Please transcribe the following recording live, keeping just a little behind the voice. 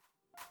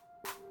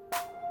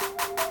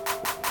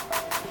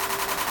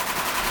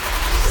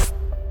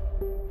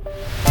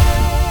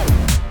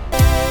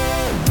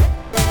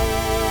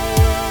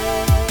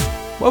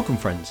Welcome,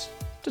 friends,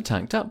 to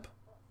Tanked Up,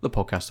 the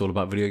podcast all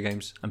about video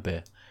games and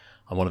beer.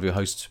 I'm one of your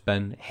hosts,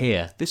 Ben,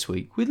 here this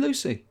week with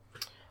Lucy.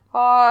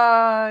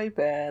 Hi,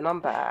 Ben. I'm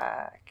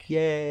back.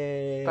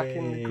 Yay! Back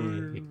in the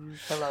groove.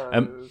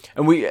 Hello.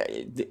 And we,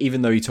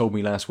 even though he told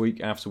me last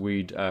week after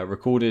we'd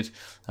recorded,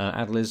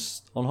 Adel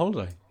is on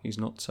holiday. He's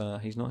not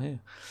here.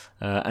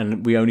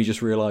 And we only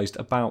just realised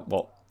about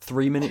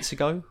 3 minutes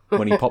ago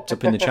when he popped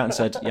up in the chat and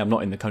said, "Yeah, I'm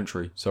not in the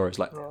country." Sorry, it's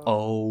like, Yeah.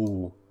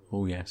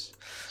 Oh yes.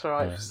 It's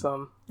alright for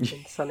some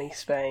in sunny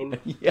Spain.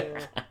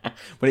 Yeah.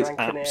 But it's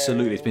Gran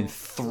absolutely, it's been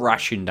Canaria.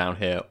 thrashing down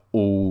here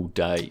all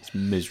day. It's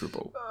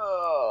miserable.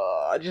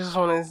 Oh, I just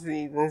want to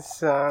see the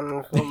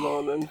sun for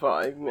more than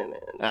 5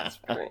 minutes.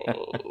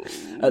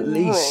 Please.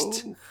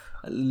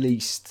 At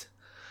least,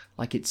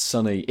 like it's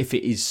sunny. If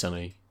it is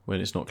sunny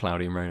when it's not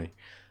cloudy and rainy,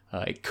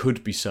 it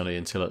could be sunny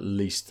until at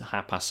least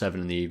 7:30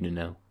 in the evening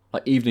now.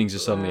 Like evenings are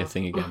suddenly a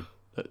thing again.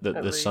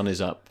 The sun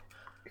is up.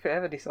 If it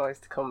ever decides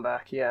to come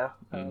back, yeah.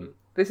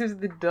 This is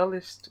the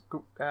dullest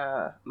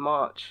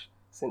March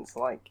since,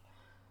 what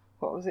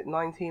was it,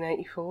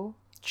 1984?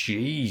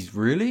 Jeez,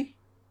 really?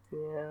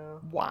 Yeah.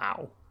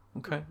 Wow.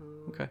 Okay.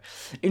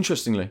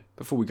 Interestingly,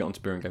 before we get on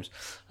to beer and games,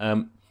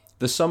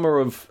 the summer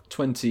of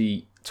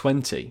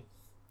 2020,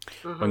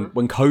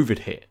 when COVID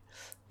hit,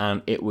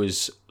 and it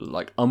was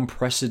like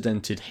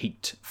unprecedented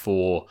heat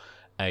for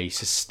a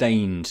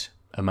sustained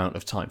amount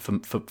of time,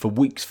 for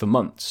weeks, for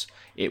months.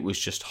 It was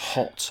just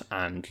hot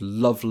and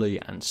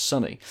lovely and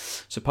sunny.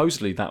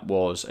 Supposedly that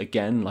was,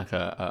 again, like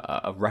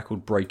a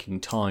record-breaking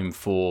time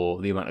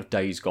for the amount of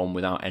days gone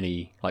without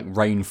any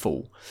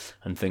rainfall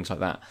and things like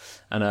that.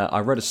 And I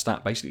read a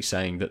stat basically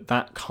saying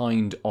that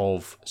kind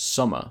of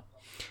summer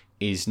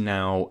is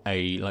now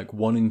a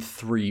 1 in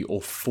 3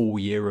 or 4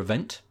 year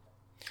event.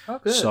 Oh,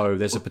 good. So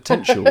there's a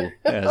potential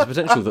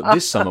that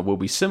this summer will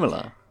be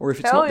similar, or if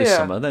it's not this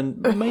summer,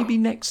 then maybe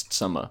next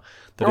summer.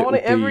 I want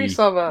it every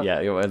summer.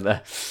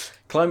 Yeah,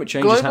 climate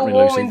change Global is happening.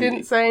 warming Lucy.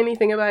 didn't say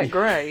anything about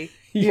grey.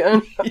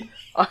 I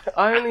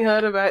only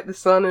heard about the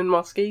sun and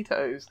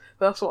mosquitoes.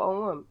 That's what I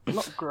want,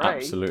 not grey.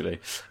 Absolutely.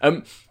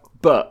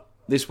 But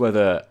this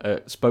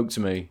weather spoke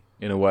to me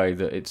in a way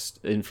that it's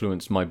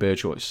influenced my beer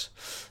choice.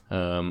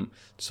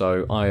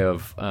 So I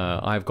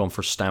have gone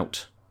for a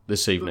stout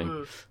this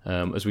evening,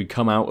 as we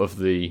come out of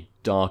the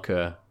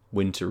darker,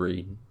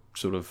 wintry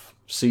sort of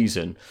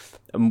season,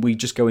 and we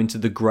just go into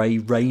the grey,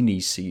 rainy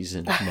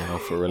season now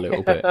for a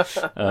little bit.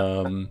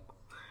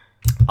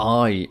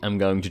 I am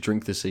going to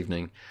drink this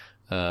evening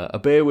a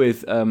beer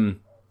with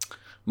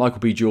Michael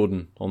B.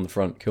 Jordan on the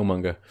front,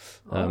 Killmonger.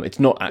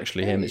 It's not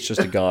actually him; it's just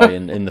a guy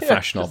in the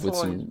fashion of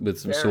with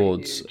some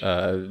swords.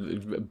 A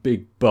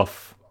big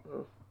buff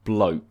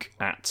bloke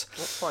at.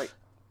 That's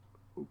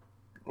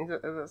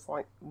that's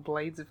like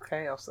Blades of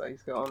Chaos that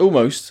he's got on.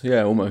 Almost.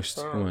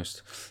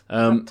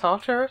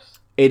 Tartarus?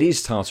 It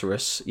is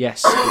Tartarus,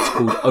 yes. It's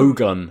called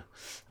Ogun,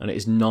 and it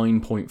is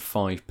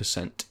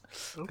 9.5%.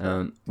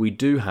 Okay. We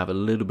do have a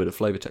little bit of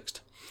flavour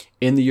text.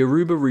 In the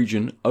Yoruba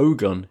region,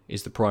 Ogun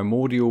is the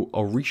primordial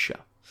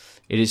Orisha.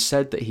 It is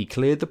said that he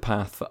cleared the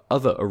path for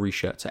other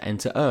Orisha to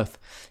enter Earth.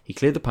 He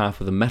cleared the path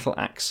with a metal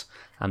axe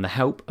and the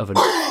help of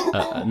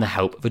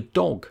a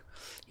dog.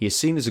 He is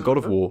seen as a god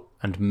of war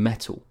and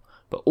metal,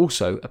 but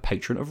also a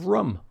patron of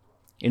rum.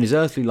 In his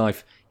earthly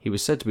life, he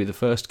was said to be the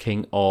first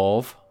king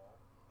of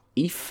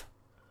If.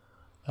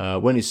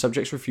 When his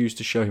subjects refused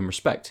to show him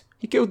respect,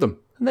 he killed them,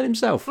 and then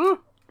himself.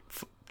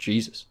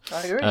 Jesus.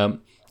 I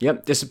agree.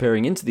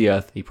 Disappearing into the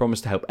earth, he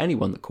promised to help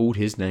anyone that called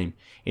his name.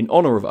 In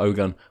honour of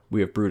Ogun,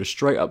 we have brewed a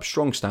straight-up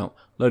strong stout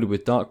loaded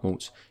with dark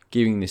malts,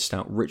 giving this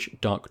stout rich,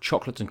 dark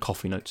chocolate and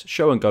coffee notes.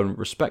 Show Ogun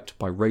respect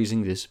by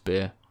raising this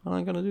beer. And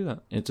I'm going to do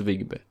that. It's a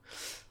vegan beer.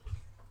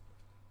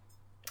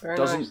 Very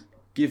Doesn't nice.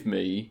 give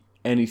me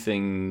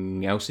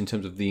anything else in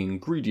terms of the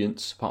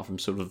ingredients apart from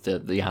sort of the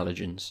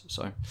allergens.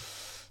 So,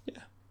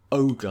 yeah.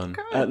 Ogun.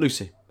 Okay.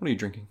 Lucy, what are you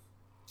drinking?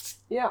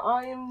 Yeah,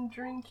 I am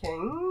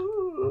drinking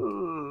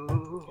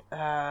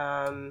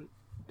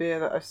beer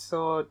that I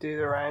saw do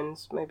the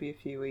rounds maybe a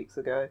few weeks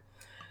ago.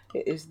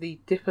 It is the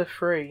Dipper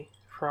Free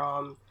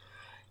from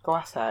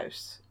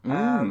Glasshouse.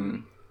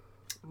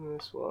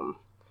 This one.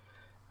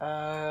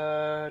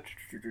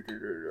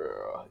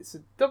 It's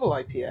a double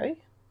IPA.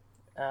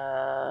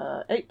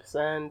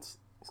 8%.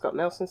 It's got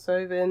Nelson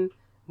Sauvin,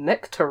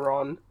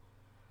 Nectaron.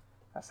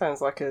 That sounds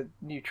like a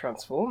new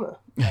Transformer.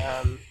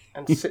 And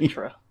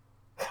Citra.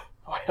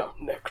 I am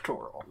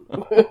Nectaron.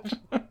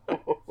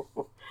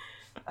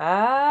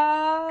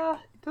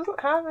 It doesn't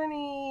have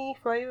any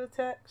flavour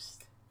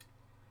text.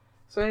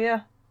 So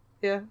yeah,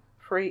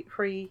 free.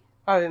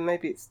 Oh,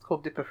 maybe it's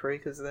called Dipper Free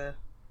because they're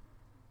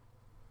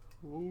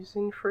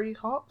using free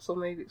hops, or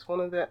maybe it's one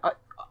of their.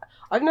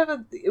 I've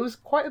never. It was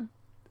quite a.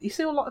 You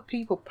see a lot of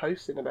people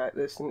posting about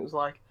this, and it was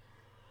like,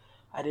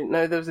 I didn't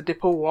know there was a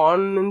Dipper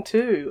 1 and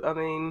 2. I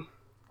mean,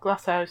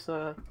 Glasshouse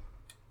are,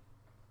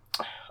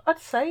 I'd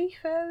say,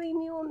 fairly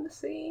new on the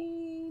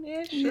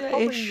scene-ish. Yeah, They're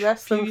probably ish,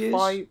 less few than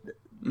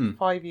years.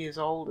 5 years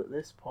old at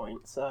this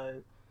point,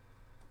 so...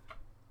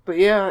 But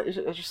yeah,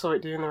 I just saw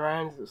it doing the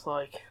rounds. It's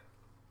like,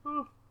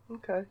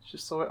 Okay.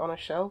 Just saw it on a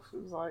shelf.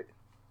 It was like,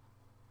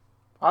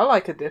 I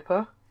like a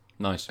dipper.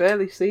 Nice.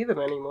 Barely see them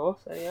anymore,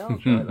 so yeah, I'll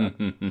try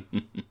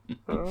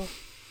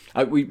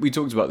that. We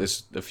talked about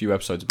this a few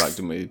episodes back,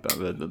 didn't we?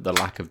 About the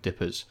lack of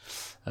dippers.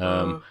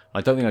 I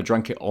don't think I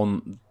drank it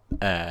on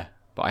air,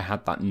 but I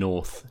had that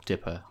North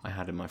dipper I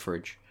had in my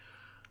fridge.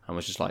 I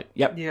was just like,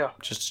 yep,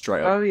 just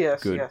straight up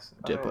good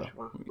dipper.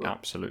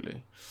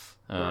 Absolutely.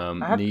 I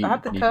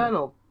had the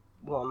Colonel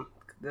one,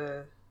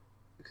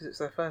 because it's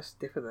their first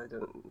dipper they've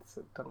done. It's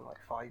done in like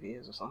 5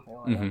 years or something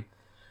like that.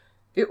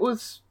 It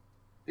was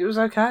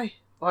okay.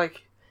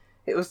 Like,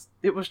 it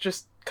was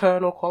just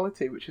Colonel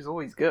quality, which is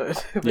always good.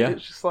 But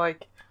it's just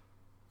like,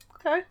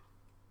 okay,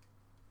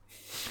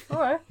 all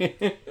right,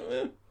 yeah.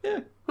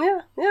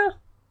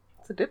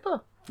 It's a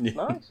dipper.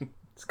 Nice.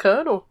 It's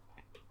Colonel.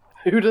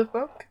 Who the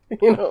fuck?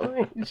 You know what I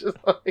mean? It's just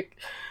like,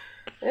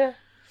 yeah.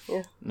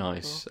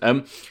 Nice.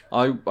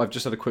 I've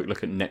just had a quick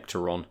look at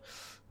Nectaron.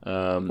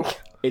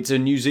 It's a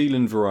New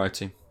Zealand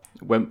variety.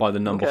 It went by the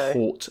number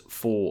Hort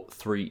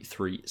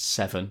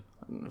 4337.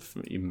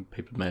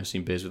 People may have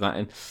seen beers with that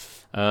in.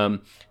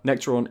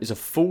 Nectaron is a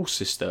full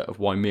sister of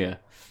Waimea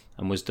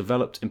and was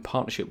developed in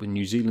partnership with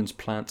New Zealand's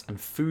plant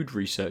and food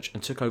research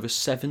and took over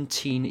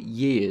 17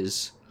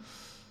 years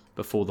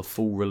before the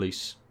full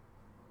release.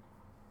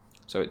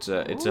 So it's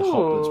a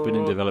hop that's been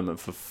in development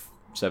for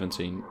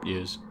 17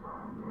 years.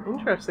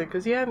 Interesting,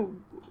 because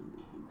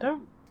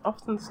don't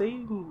often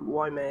see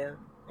Waimea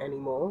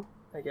anymore,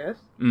 I guess.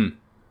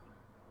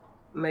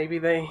 Maybe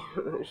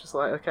it's just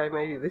like, okay,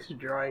 maybe this is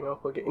drying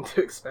up or getting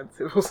too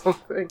expensive or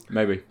something.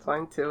 Maybe.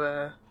 Time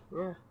to,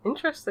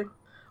 interesting.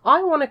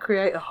 I want to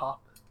create a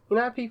hop. You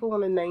know how people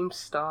want to name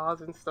stars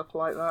and stuff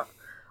like that?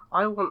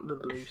 I want the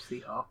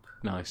Lucy hop.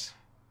 Nice.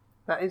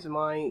 That is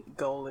my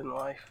goal in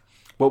life.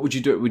 What would you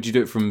do? Would you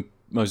do it from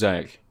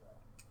Mosaic?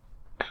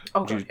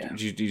 Oh, do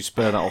you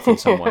spur that off in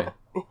some way?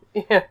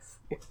 Yes.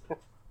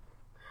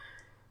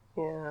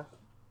 Yeah.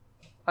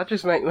 I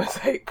just make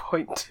Mosaic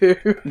point too.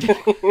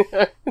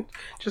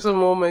 Just a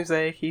more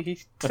mosaic-y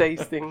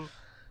tasting.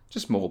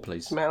 Just more,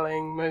 please.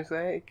 Smelling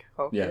mosaic.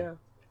 Oh, yeah.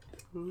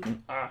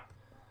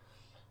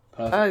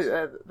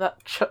 Perfect.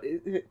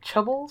 Is it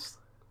Chubbles?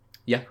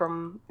 Yeah.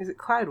 Is it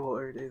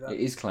Cloudwater who do that? It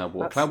is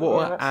Cloudwater.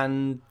 Cloudwater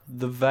and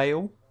The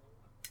Veil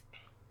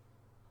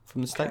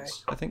from the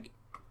States, I think.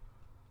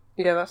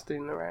 Yeah, that's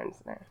doing the rounds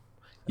now.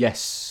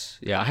 Yes.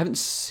 Yeah, I haven't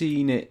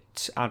seen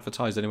it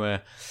advertised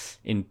anywhere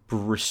in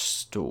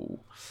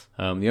Bristol.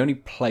 The only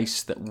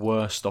place that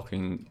were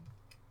stocking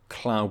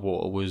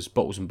Cloudwater was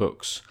Bottles and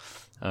Books.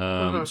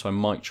 So I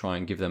might try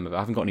and give them... I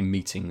haven't got any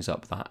meetings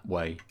up that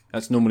way.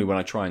 That's normally when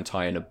I try and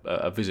tie in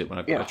a visit, when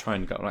I try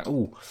and go like,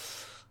 oh,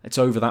 it's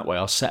over that way.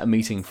 I'll set a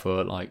meeting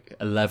for like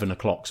 11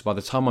 o'clock. So by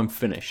the time I'm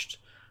finished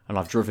and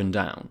I've driven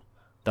down,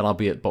 then I'll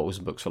be at Bottles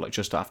and Books for like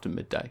just after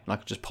midday. And I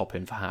could just pop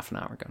in for half an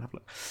hour and go and have a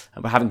look.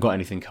 But I haven't got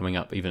anything coming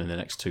up even in the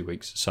next 2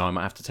 weeks. So I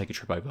might have to take a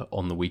trip over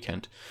on the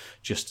weekend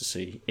just to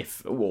see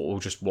if... Or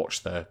just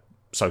watch their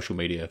social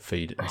media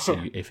feed and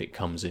see if it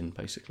comes in,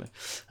 basically.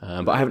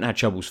 But I haven't had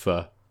Chubbles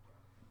for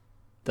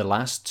the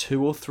last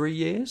 2 or 3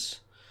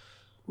 years.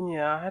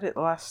 Yeah, I had it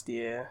last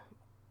year.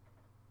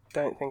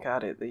 Don't think I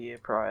had it the year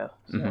prior.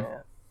 So yeah,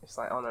 it's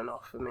like on and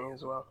off for me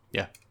as well.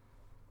 Yeah.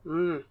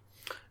 So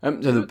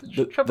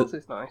the Troubles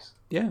is nice.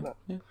 Yeah.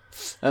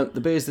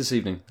 The beers this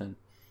evening then.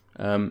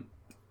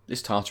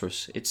 This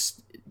Tartarus,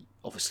 it's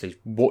obviously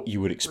what you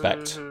would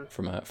expect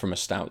from a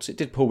stout. It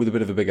did pour with a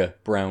bit of a bigger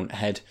brown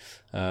head.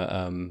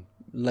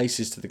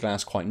 Laces to the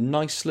glass quite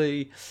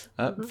nicely.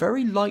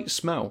 Very light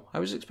smell. I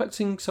was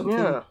expecting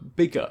something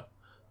bigger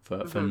for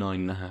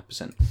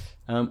 9.5%.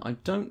 I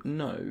don't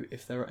know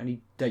if there are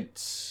any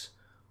dates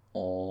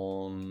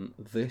on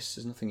this.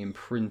 There's nothing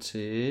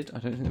imprinted. I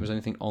don't think there was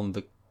anything on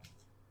the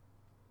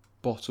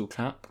bottle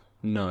cap.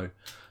 No.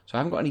 So I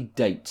haven't got any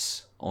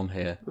dates on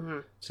here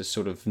to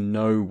sort of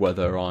know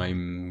whether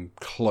I'm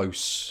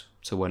close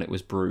to when it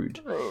was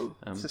brewed. I mean,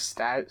 it's a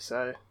stout,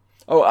 so...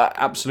 Oh,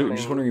 absolutely. I'm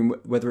just wondering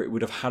whether it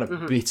would have had a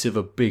bit of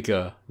a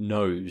bigger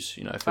nose,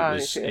 you know, if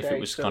it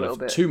was kind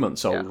of 2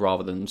 months old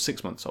rather than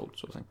 6 months old,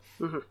 sort of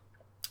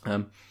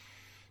thing.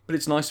 But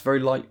it's nice, very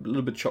light, a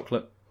little bit of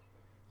chocolate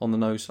on the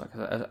nose, like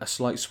a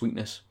slight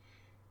sweetness.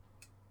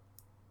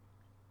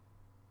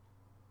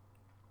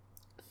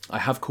 I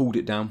have cooled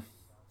it down.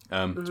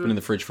 It's been in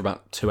the fridge for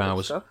about 2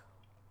 hours.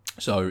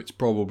 So it's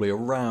probably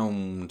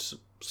around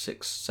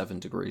 6-7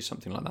 degrees,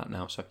 something like that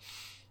now. So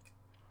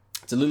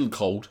it's a little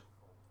cold.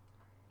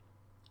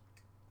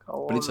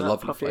 But it's a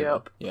lovely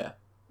flavour. Yeah.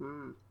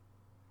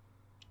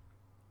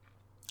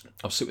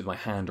 I'll sit with my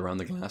hand around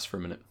the glass for a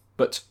minute.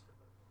 But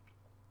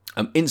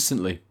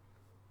instantly,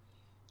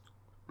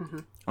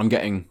 I'm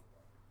getting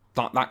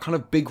that kind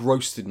of big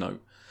roasted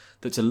note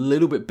that's a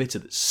little bit bitter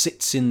that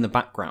sits in the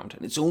background.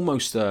 And it's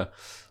almost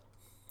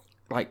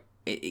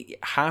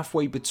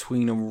halfway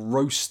between a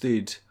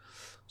roasted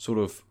sort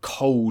of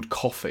cold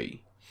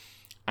coffee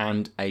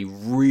and a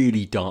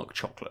really dark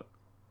chocolate.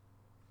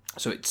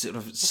 So it's sort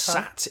of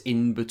sat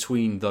in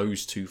between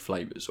those two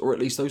flavours, or at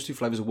least those two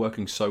flavours are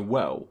working so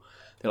well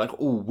they're like,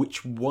 oh,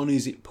 which one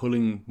is it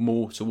pulling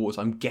more towards?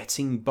 I'm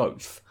getting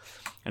both.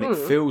 And it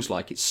feels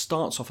like it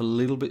starts off a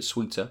little bit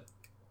sweeter.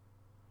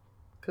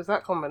 Because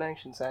that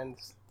combination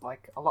sounds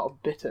like a lot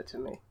of bitter to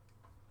me.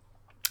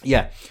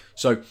 Yeah,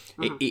 so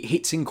it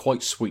hits in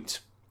quite sweet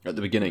at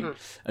the beginning.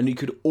 And you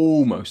could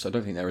almost, I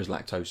don't think there is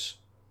lactose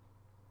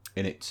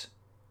in it.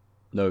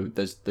 No,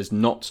 there's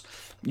not.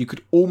 You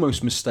could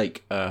almost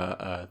mistake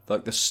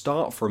like the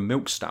start for a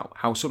milk stout,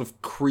 how sort of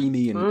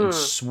creamy and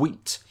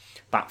sweet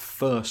that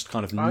first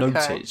kind of note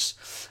is.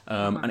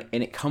 And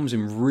it comes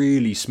in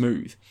really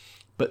smooth.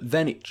 But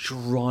then it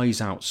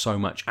dries out so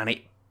much and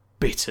it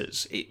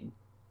bitters. It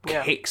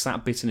kicks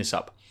that bitterness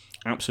up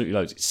absolutely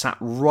loads. It sat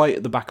right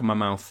at the back of my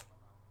mouth.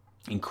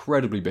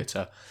 Incredibly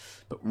bitter,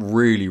 but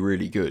really,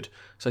 really good.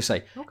 So I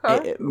say,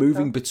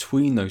 moving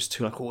between those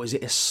two, like, oh, is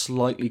it a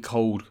slightly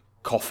cold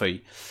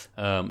coffee?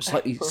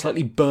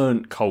 Slightly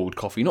burnt cold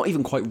coffee. Not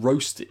even quite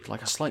roasted,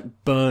 like a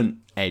slight burnt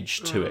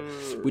edge to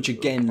it, which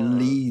again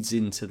leads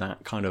into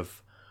that kind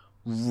of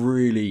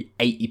really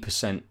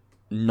 80%,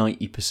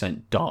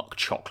 90% dark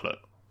chocolate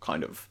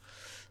kind of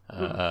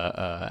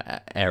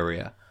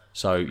area.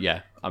 So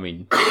yeah, I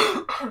mean,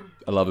 I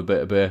love a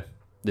bit of beer.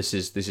 This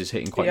is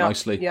hitting quite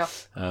nicely. Yeah.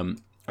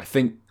 I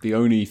think the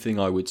only thing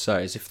I would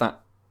say is if that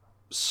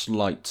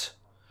slight,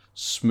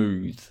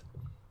 smooth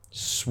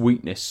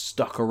sweetness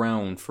stuck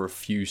around for a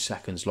few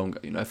seconds longer,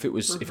 you know, if it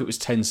was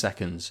 10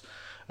 seconds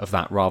of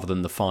that rather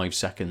than the 5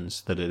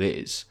 seconds that it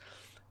is,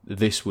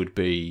 this would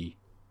be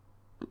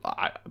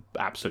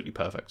absolutely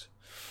perfect.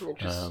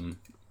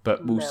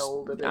 But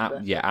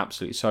yeah,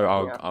 absolutely. So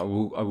I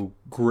will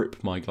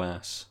grip my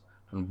glass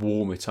and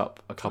warm it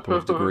up a couple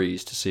of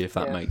degrees to see if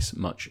that makes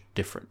much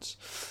difference.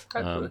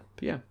 But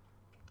yeah,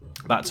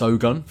 that's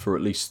Ogun for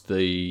at least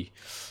the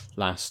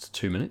last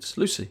 2 minutes.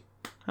 Lucy,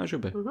 how's your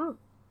beer?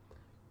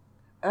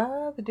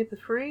 The Dipper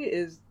 3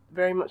 is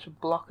very much a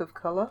block of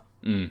colour.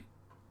 Bit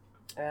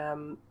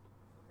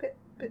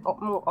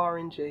more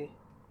orangey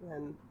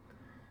than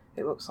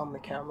it looks on the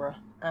camera.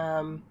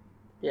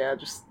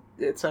 Just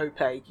it's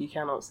opaque. You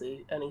cannot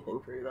see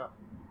anything through that.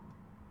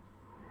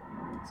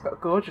 It's got a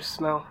gorgeous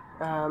smell.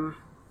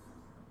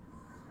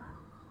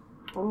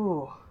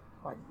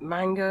 Like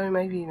mango,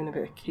 maybe even a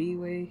bit of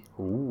kiwi.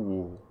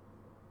 Ooh.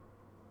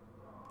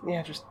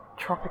 Yeah, just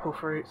tropical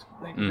fruits.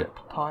 Maybe a bit of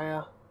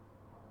papaya.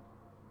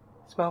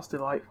 Smells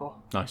delightful.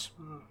 Nice.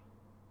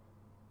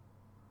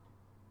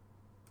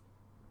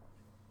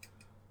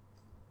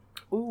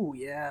 Ooh,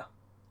 yeah.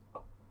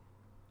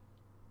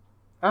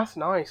 That's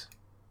nice.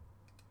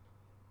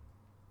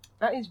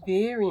 That is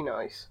very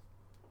nice.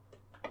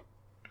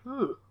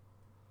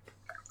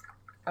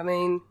 I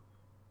mean,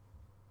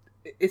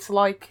 it's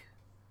like...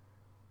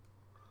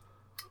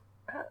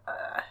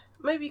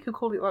 maybe you could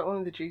call it like one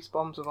of the juice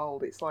bombs of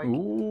old. It's like...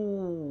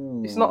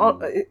 Ooh. It's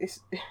not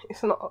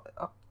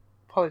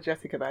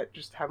apologetic about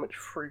just how much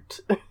fruit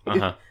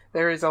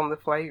there is on the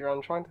flavour.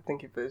 I'm trying to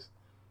think if there's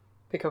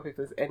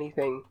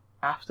anything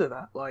after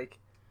that, like,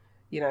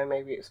 you know,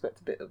 maybe expect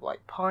a bit of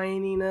like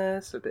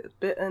pininess, a bit of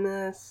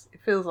bitterness.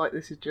 It feels like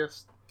this is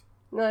just,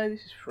 no,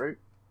 this is fruit,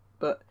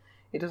 but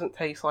it doesn't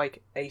taste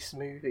like a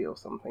smoothie or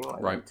something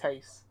like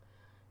that.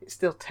 It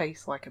still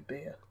tastes like a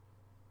beer.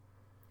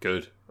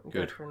 Good.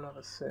 For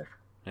another sip.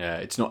 Yeah,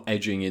 it's not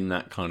edging in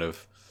that kind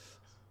of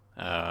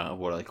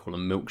what I call a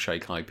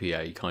milkshake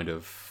IPA kind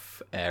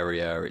of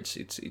area.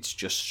 It's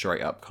just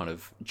straight up kind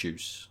of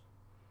juice.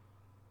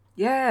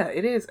 Yeah,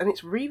 it is, and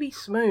it's really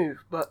smooth,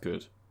 but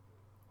good.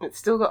 It's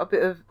still got a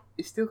bit of.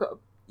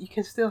 You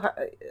can still have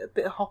a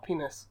bit of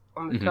hoppiness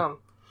on the tongue.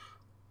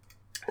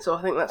 So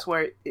I think that's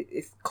where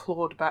it's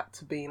clawed back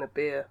to being a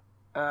beer.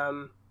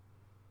 But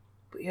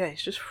yeah,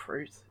 it's just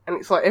fruit, and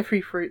it's like every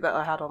fruit that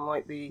I had on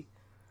like the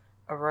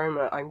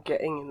aroma, I'm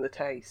getting in the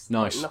taste.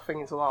 Nice. Like,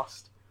 nothing is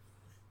lost.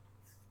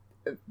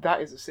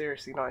 That is a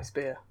seriously nice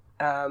beer.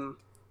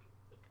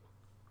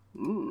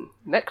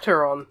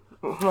 Nectaron,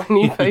 my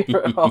new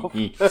favourite hop.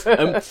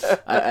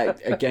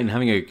 Again,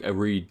 having a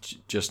read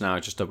just now, I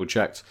just double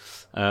checked.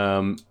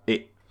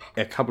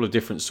 A couple of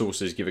different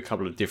sources give a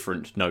couple of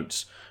different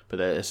notes, but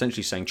they're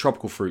essentially saying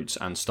tropical fruits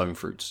and stone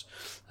fruits,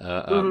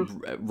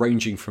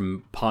 ranging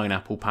from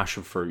pineapple,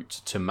 passion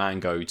fruit to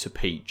mango to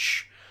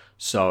peach.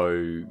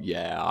 So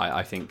yeah,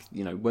 I think,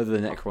 you know, whether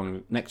the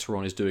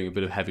Nectaron is doing a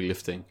bit of heavy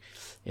lifting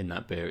in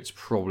that beer, it's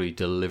probably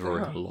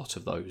delivering a lot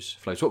of those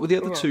flavors. What were the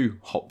other two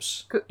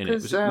hops in it?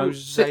 Was it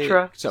Mosaic?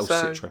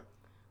 Citra.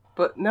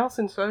 But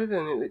Nelson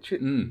Sauvin, which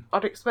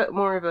I'd expect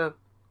more of a,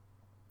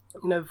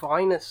 you know,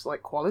 vinous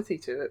like quality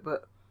to it,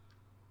 but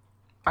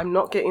I'm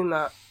not getting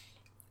that.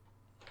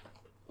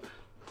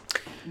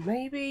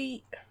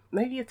 Maybe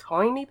a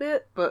tiny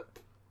bit, but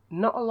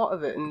not a lot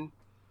of it. And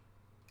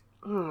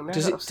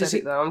does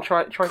it though? I'm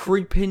trying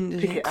creep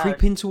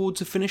in towards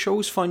the finish? I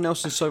always find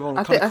Nelson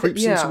Sauvin kind of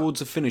creeps in towards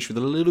the finish with a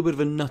little bit of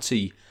a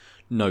nutty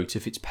note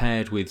if it's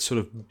paired with sort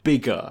of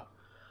bigger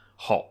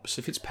hops.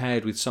 If it's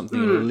paired with something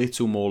a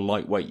little more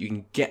lightweight, you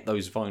can get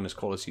those vinous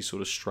qualities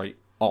sort of straight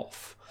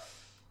off.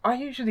 I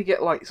usually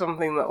get like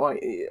something that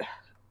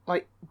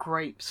like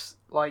grapes,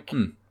 like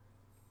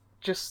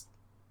just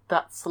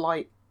that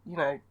slight,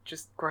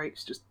 just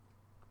grapes just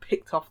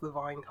picked off the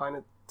vine kind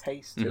of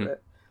taste to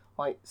it.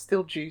 Like,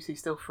 still juicy,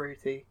 still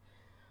fruity,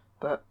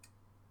 but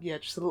yeah,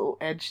 just a little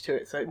edge to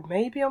it. So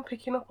maybe I'm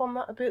picking up on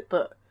that a bit,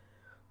 but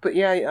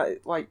yeah,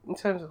 like in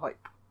terms of like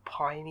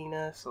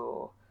pininess,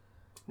 or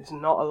there's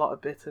not a lot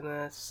of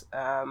bitterness,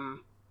 not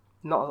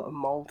a lot of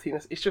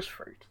maltiness. It's just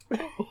fruit.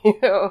 You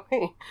know what I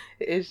mean?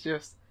 It is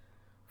just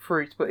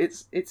fruit, but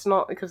it's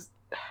not because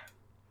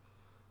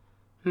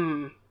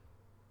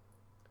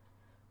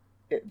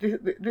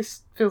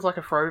this feels like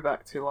a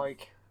throwback to,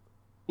 like,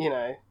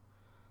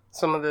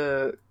 some of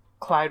the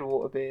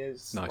Cloudwater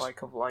beers, nice.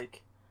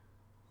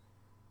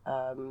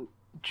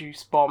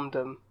 Juice bombed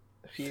them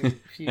a few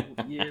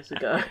years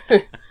ago,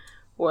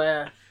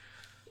 where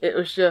it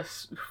was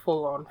just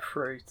full on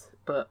fruit,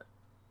 but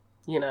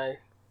I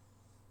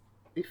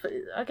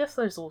guess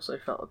those also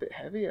felt a bit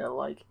heavier.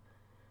 Like,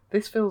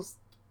 this feels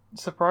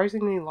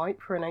surprisingly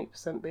light for an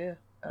 8% beer,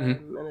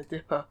 and a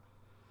dipper.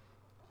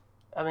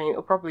 I mean,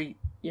 it'll probably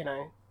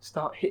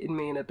start hitting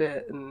me in a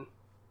bit, and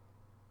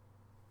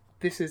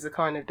this is the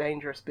kind of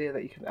dangerous beer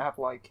that you can have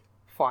like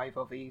 5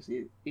 of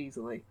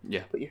easily.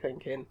 Yeah. But you're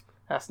thinking,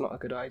 that's not a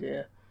good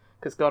idea,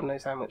 because God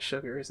knows how much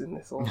sugar is in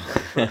this also.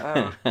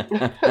 But,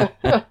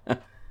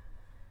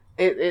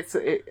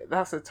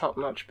 that's a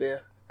top-notch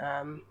beer.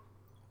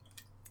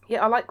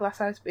 Yeah, I like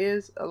glasshouse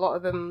beers. A lot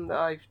of them that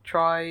I've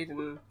tried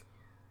and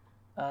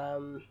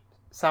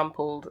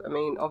sampled. I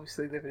mean,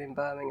 obviously living in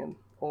Birmingham,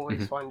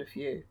 always find a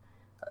few.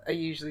 I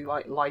usually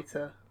like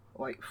lighter,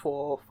 like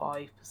 4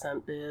 or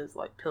 5% beers,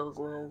 like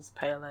pilsners,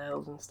 pale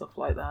ales, and stuff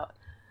like that.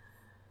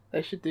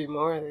 They should do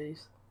more of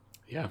these.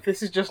 Yeah. If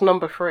this is just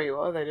number 3,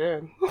 what are they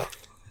doing?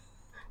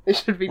 It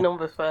should be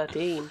number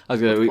 13.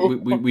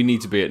 We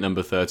need to be at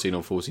number 13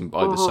 or 14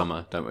 by the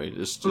summer, don't we?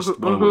 Just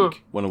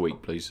one a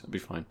week, please. That'd be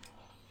fine.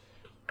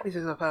 This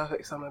is a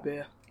perfect summer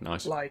beer.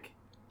 Nice. Like,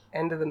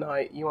 end of the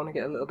night, you want to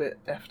get a little bit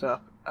effed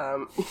up.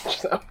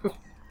 Just have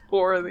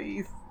 4 of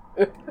these.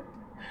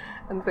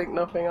 And think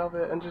nothing of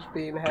it, and just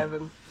be in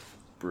heaven.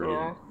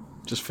 Brilliant.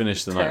 Just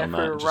finish the night on that.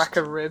 For a rack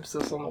of ribs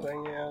or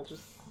something,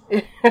 just...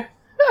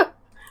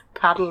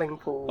 Paddling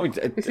pool. I mean,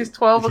 this is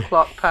 12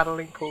 o'clock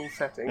paddling pool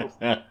settings.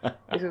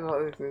 This is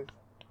what this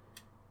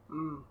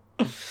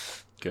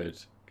is.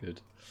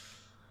 Good.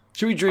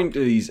 Should we drink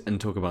these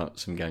and talk about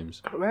some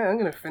games? Man, I'm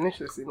going to finish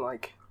this in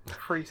like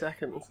 3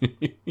 seconds.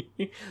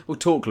 Well,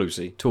 talk,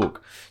 Lucy.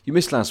 Talk. You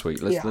missed last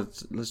week.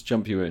 Let's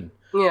jump you in.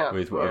 Yeah.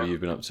 With whatever you've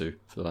been up to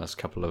for the last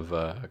couple of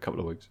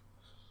weeks.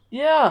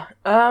 Yeah.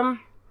 The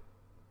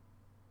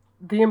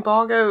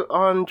embargo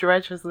on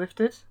Dredge has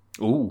lifted.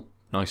 Ooh,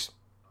 nice.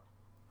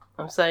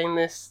 I'm saying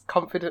this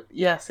confident.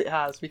 Yes, it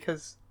has,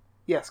 because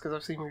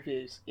I've seen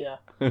reviews. Yeah.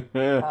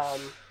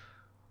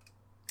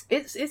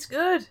 It's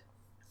good.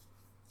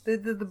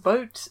 The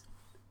boat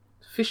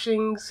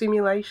fishing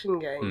simulation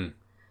game.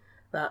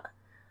 That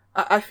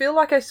I feel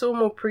like I saw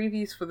more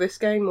previews for this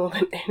game more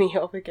than any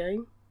other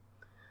game.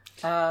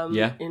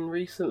 In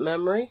recent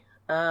memory.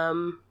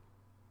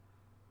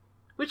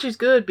 Which is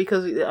good,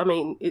 because I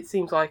mean, it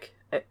seems like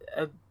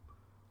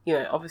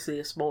obviously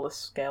a smaller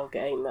scale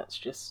game that's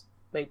just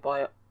made by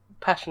a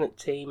passionate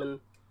team,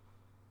 and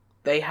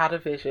they had a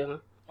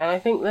vision, and I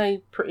think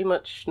they pretty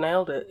much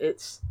nailed it.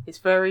 It's a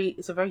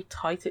very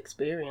tight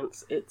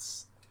experience.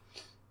 It's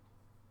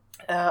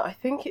I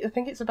think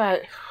it's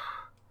about.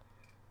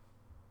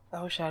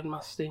 I wish I had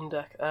my Steam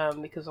Deck,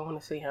 because I want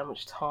to see how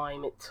much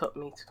time it took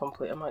me to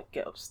complete. I might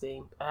get up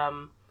Steam,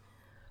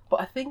 but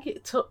I think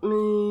it took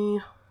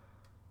me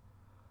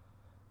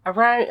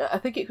around. I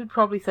think it could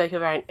probably take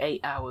around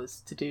 8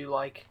 hours to do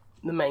like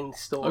the main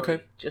story.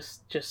 Okay.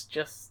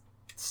 Just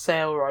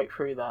sail right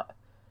through that.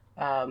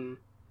 I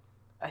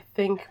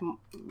think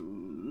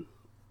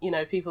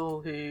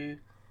people who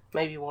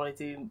maybe want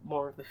to do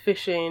more of the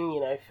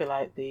fishing, fill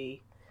out the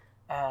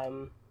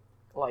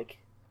like,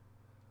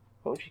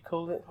 what would you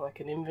call it? Like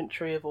an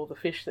inventory of all the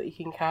fish that you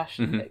can catch.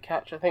 I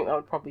think that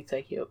would probably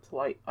take you up to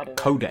like, I don't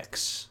know.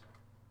 Codex.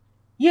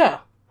 Yeah.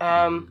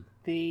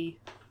 The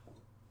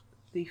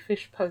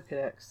fish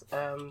Pokedex.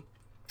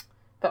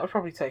 That would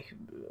probably take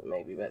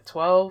maybe about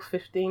 12,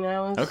 15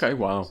 hours. Okay,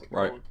 wow,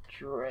 right.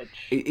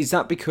 Dredge. Is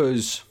that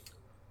because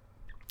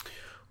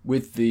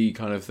with the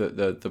kind of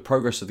the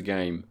progress of the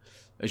game,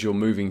 as you're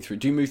moving through,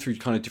 do you move through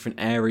kind of different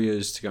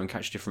areas to go and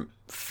catch different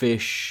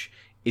fish?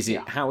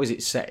 How is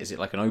it set? Is it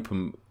like an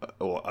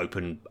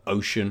open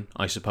ocean,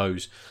 I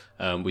suppose,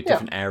 with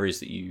different areas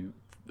that you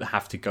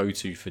have to go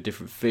to for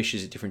different fish?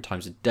 Is it different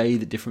times of day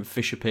that different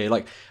fish appear?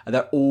 Like, are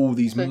there all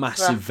these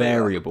massive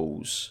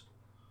variables?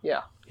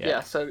 Yeah.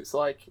 So it's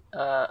like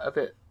a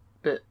bit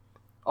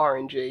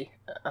RNG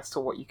as to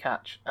what you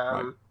catch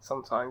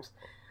sometimes.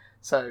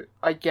 So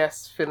I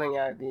guess filling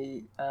out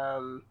the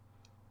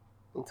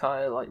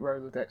entire like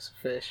Rolodex of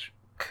fish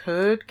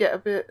could get a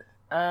bit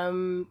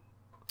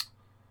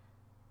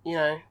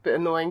bit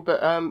annoying,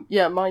 but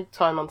my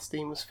time on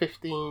Steam was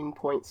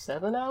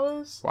 15.7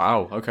 hours.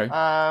 Wow, okay.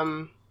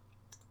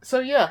 So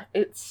yeah,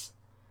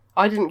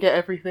 I didn't get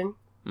everything.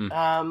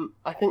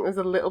 I think there's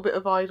a little bit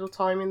of idle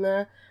time in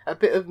there, a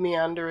bit of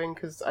meandering,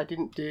 because I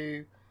didn't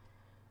do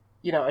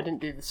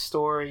the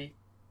story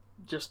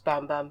just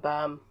bam, bam,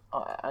 bam.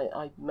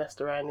 I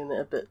messed around in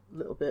it a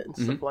little bit and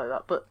stuff like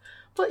that.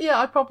 But yeah,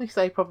 I'd probably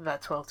say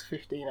about 12 to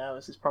 15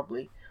 hours is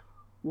probably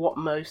what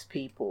most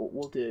people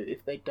will do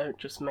if they don't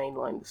just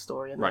mainline the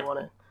story and they want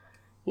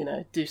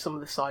to, do some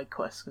of the side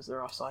quests, because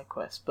there are side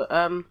quests. But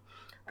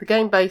the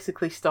game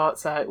basically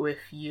starts out with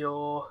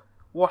you're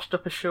washed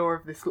up ashore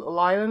of this little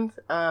island,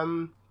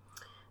 and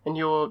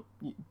your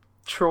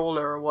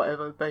trawler or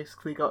whatever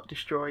basically got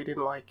destroyed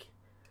in like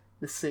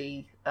the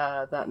sea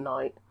that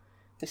night.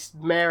 This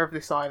mayor of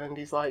this island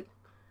is like,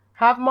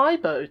 have my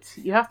boat.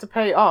 You have to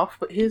pay it off,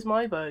 but here's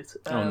my boat.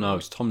 Oh no,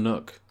 it's Tom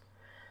Nook.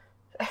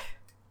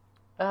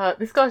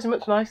 This guy's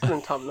much nicer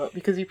than Tom Nook,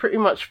 because you pretty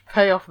much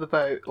pay off the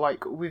boat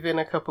like within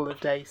a couple of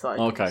day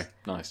cycles. Okay,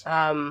 nice.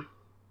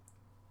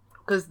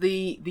 Because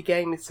the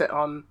game is set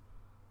on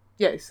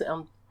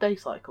day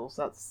cycles.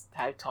 That's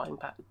how time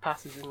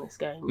passes in this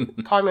game.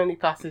 Time only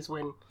passes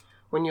when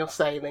you're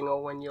sailing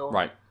or when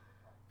you're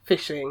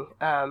fishing.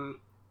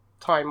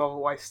 Time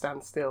otherwise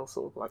stands still,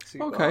 sort of like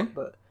super. Okay.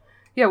 But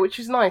yeah, which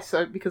is nice.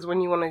 So because when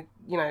you want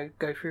to,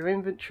 go through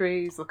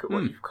inventories, look at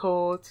what you've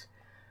caught,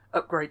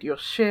 upgrade your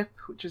ship,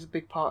 which is a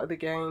big part of the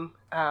game.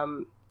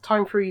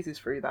 Time freezes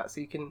through that, so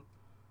you can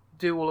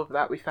do all of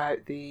that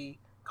without the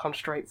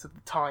constraints of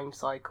the time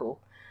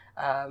cycle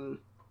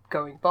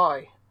going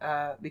by.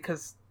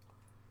 Because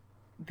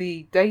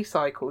the day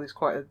cycle is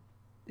quite an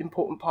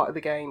important part of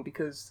the game,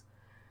 because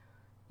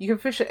you can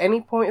fish at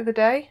any point of the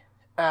day.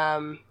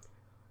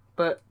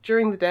 But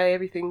during the day,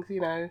 everything's,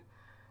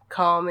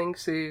 calming,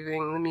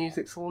 soothing, the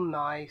music's all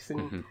nice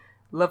and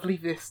lovely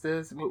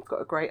vistas. I mean, it's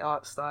got a great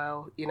art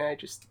style,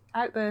 just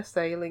out there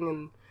sailing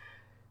and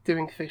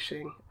doing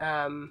fishing.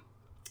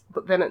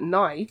 But then at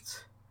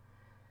night,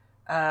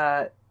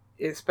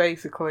 it's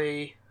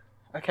basically,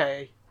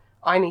 okay,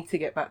 I need to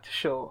get back to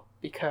shore,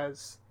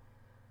 because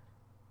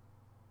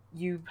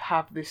you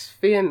have this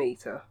fear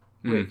meter,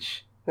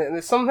 which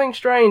there's something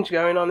strange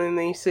going on in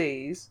these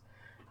seas,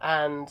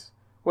 and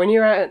when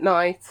you're out at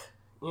night,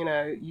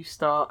 you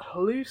start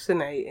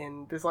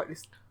hallucinating. There's like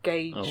this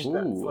gauge that's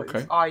like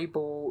this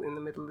eyeball in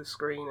the middle of the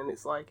screen, and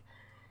it's like,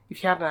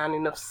 if you haven't had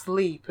enough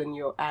sleep and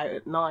you're out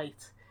at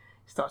night,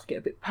 you start to get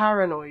a bit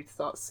paranoid,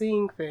 start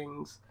seeing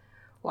things.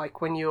 Like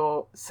when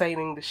you're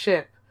sailing the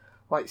ship,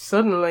 like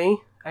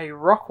suddenly a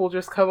rock will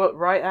just come up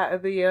right out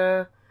of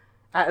the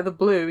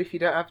blue if you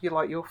don't have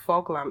your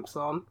fog lamps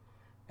on,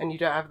 and you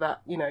don't have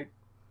that,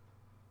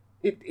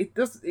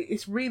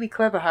 It's really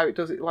clever how it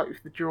does it, like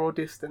with the draw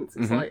distance.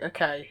 It's like,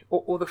 okay,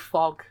 or the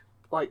fog,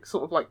 like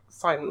sort of like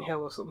Silent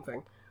Hill or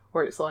something,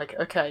 where it's like,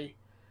 okay,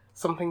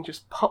 something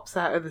just pops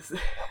out of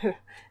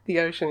the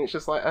ocean. It's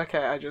just like,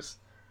 okay, I just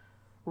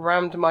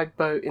rammed my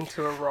boat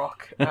into a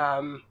rock,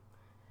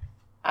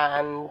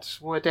 and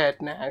we're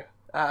dead now.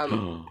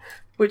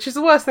 Which is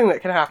the worst thing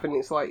that can happen.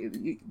 It's like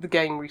the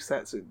game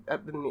resets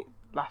at the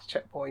last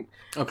checkpoint.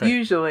 Okay.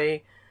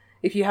 Usually,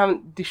 if you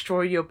haven't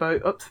destroyed your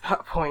boat up to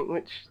that point,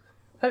 which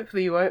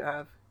hopefully you won't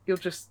have,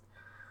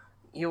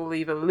 you'll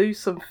either lose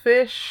some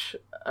fish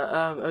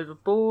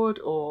overboard,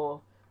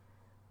 or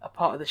a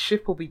part of the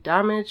ship will be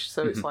damaged,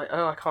 so it's like,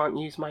 oh, I can't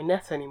use my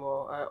net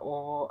anymore,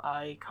 or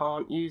I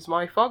can't use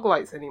my fog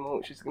lights anymore,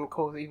 which is going to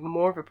cause even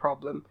more of a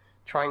problem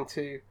trying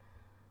to,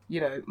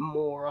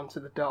 moor onto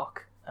the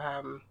dock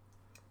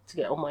to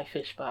get all my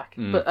fish back.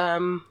 But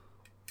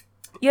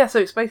yeah, so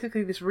it's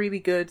basically this really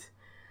good,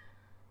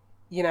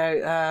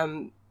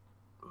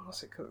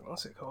 what's it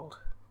called?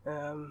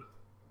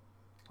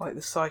 Like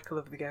the cycle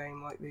of the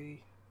game, like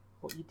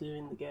what you do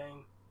in the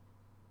game.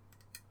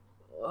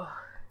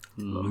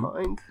 My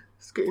mind,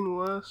 it's getting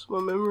worse. My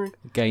memory.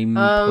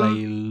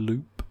 Gameplay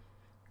loop.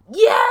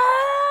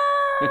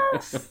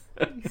 Yes.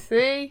 You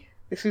see,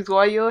 this is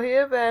why you're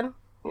here, Ben.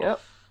 Yep.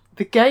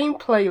 The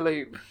gameplay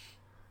loop.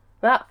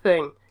 That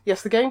thing.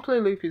 Yes, the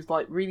gameplay loop is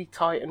like really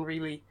tight and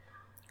really,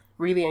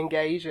 really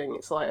engaging.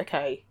 It's like,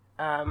 okay,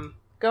 go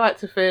out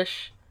to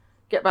fish,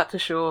 get back to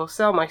shore,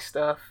 sell my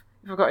stuff.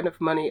 If I've got enough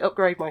money,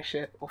 upgrade my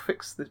ship or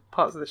fix the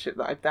parts of the ship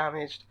that I've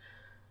damaged.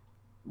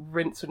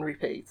 Rinse and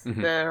repeat.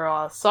 There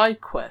are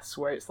side quests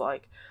where it's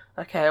like,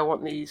 okay, I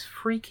want these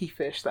freaky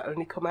fish that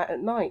only come out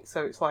at night.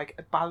 So it's like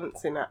a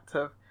balancing act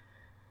of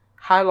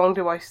how long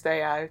do I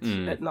stay out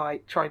at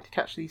night trying to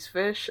catch these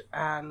fish,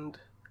 and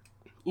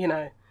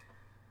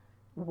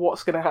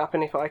what's going to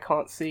happen if I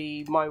can't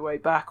see my way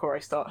back, or I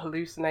start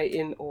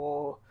hallucinating,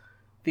 or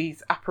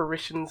these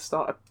apparitions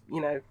start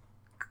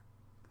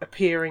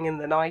appearing in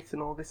the night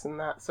and all this and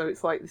that. So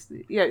it's like this,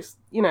 it's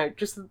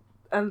just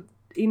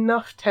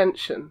enough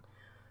tension,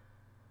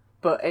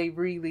 but a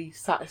really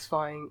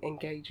satisfying,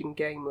 engaging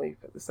game loop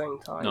at the same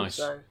time. Nice,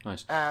 so,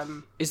 nice.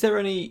 Is there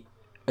any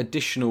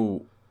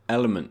additional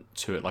element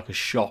to it, like a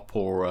shop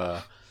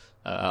or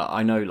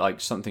I know,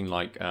 like something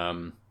like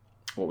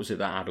what was it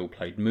that Adol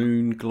played,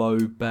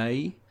 Moonglow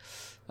Bay,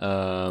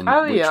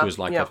 which was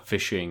like a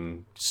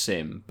fishing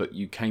sim, but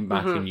you came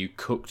back and you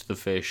cooked the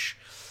fish.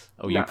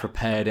 or you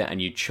prepared it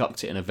and you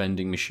chucked it in a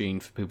vending machine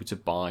for people to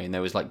buy, and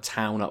there was like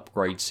town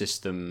upgrade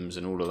systems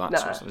and all of that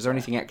sort of stuff. Is there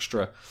anything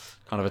extra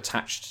kind of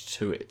attached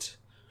to it?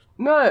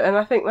 No, and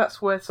I think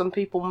that's where some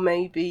people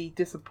may be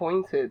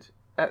disappointed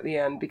at the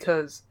end,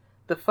 because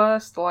the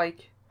first,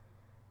 30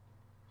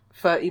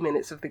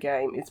 minutes of the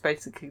game, it's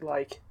basically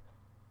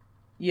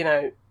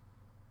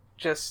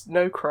just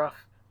no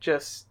cruff,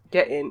 just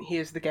get in,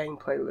 here's the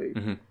gameplay loop.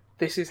 Mm-hmm.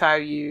 This is how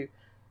you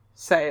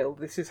sail,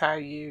 this is how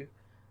you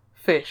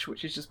fish,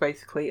 which is just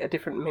basically a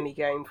different mini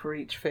game for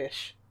each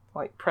fish,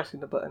 like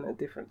pressing the button at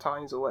different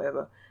times or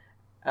whatever.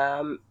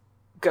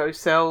 Go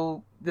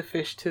sell the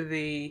fish to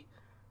the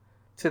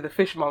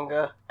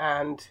fishmonger,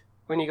 and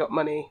when you got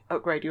money,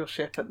 upgrade your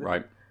ship at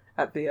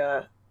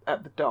the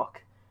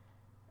dock,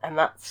 and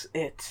that's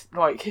it.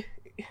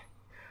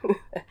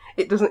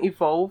 It doesn't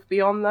evolve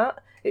beyond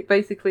that. It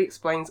basically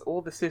explains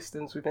all the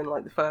systems within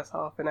the first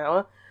half an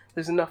hour.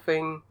 There's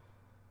nothing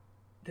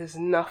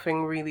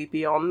really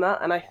beyond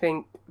that, and I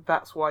think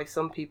that's why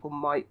some people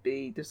might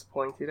be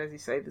disappointed. As you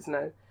say, there's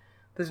no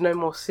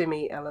more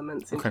simmy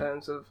elements in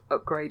terms of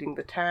upgrading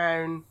the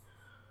town,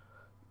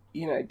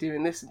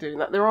 doing this and doing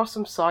that. There are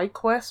some side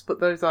quests, but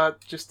those are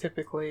just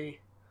typically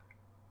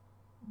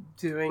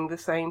doing the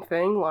same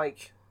thing,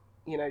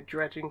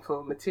 dredging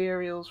for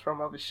materials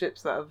from other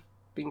ships that have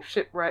been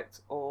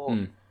shipwrecked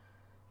or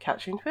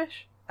catching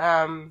fish.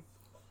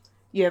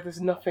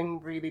 There's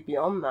nothing really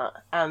beyond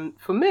that. And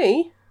for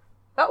me,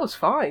 that was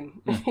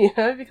fine,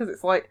 because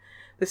it's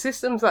the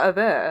systems that are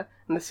there,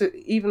 and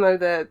even though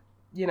they're,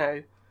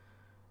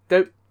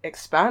 don't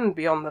expand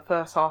beyond the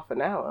first half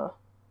an hour,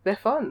 they're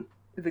fun.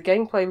 The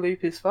gameplay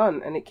loop is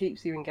fun, and it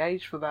keeps you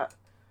engaged for that,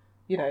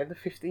 the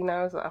 15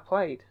 hours that I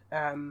played.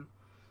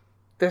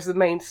 There's the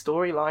main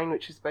storyline,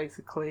 which is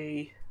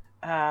basically,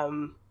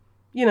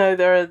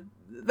 there's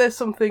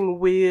something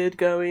weird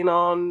going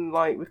on,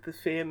 with the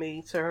fear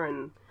meter,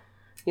 and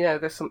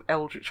there's some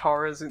eldritch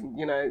horrors in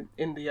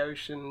the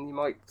ocean. You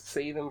might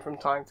see them from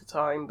time to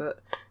time,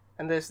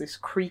 and there's this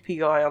creepy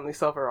guy on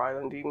this other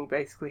island, and you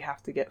basically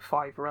have to get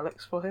 5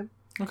 relics for him.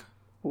 Okay.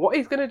 What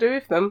he's going to do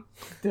with them,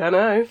 don't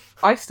know.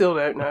 I still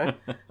don't know,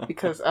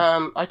 because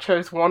I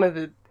chose one of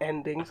the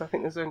endings. I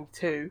think there's only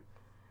 2.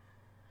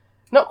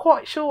 Not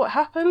quite sure what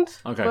happened,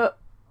 but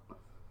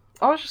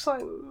I was just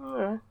like,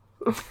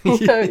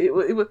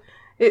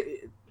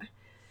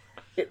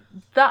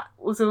 that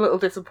was a little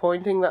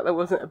disappointing that there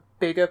wasn't a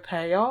bigger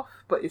payoff,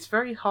 but it's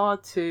very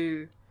hard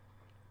to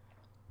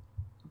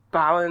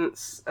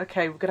balance, we're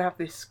going to have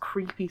this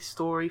creepy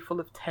story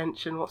full of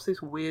tension, what's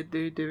this weird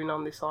dude doing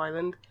on this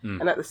island?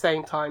 And at the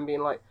same time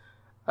being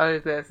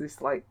there's this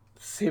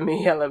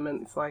simmy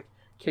element, it's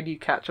can you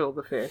catch all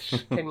the fish?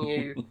 Can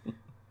you,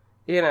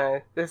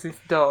 there's this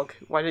dog,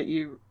 why don't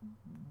you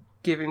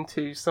give him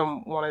to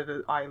one of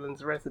the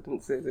island's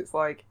residences? It's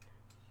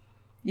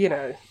you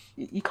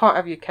can't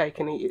have your cake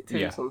and eat it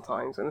too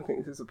sometimes, and I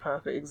think this is a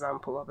perfect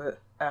example of it.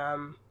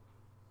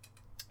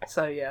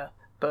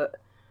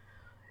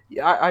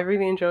 I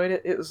really enjoyed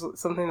it. It was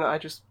something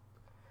that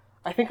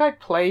I think I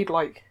played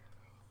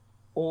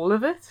all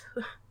of it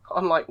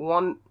on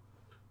one.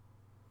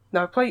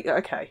 No, I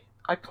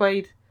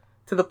played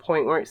to the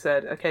point where it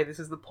said, this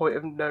is the point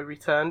of no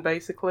return,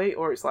 basically,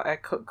 or it's I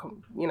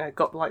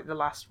got the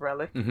last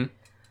relic. Mm-hmm.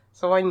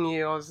 So I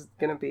knew I was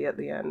gonna be at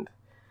the end,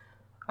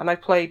 and I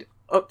played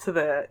up to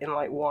there in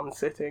one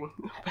sitting,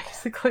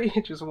 basically,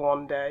 just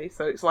one day.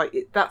 So it's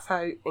that's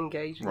how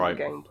engaging the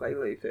gameplay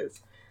loop is.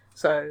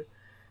 So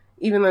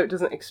even though it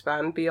doesn't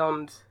expand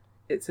beyond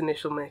its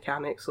initial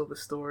mechanics or the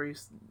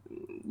stories,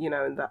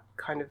 and that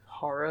kind of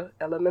horror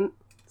element,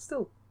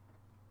 still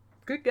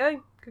good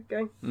game. Good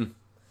game. And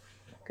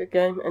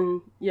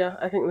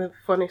I think the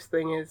funniest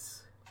thing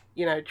is,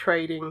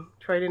 trading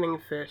in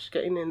fish,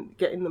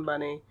 getting the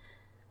money,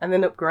 and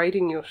then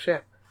upgrading your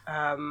ship,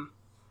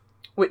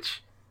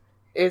 which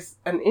is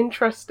an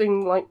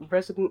interesting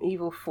Resident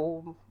Evil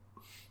 4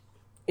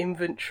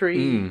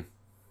 inventory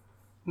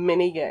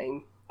mini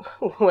game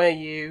where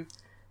you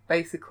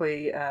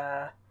basically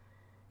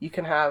you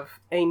can have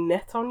a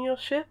net on your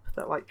ship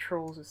that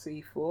trawls a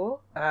sea-floor,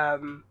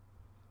 and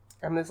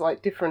there's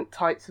different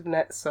types of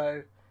nets.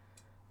 So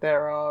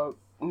there are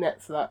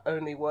nets that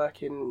only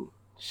work in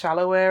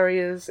shallow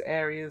areas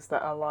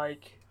that are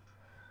like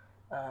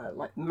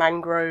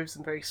mangroves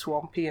and very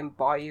swampy and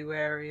bayou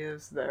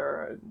areas. There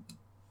are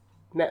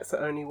nets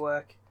that only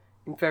work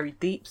in very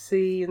deep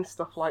sea and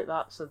stuff like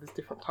that. So there's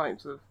different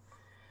types of,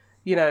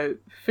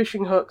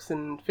 fishing hooks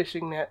and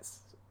fishing nets.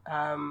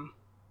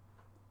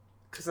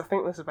 Because I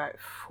think there's about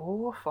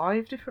 4 or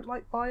 5 different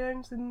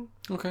biomes in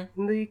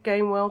the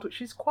game world,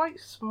 which is quite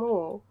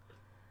small.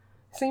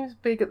 It seems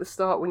big at the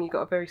start when you've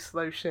got a very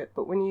slow ship,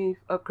 but when you've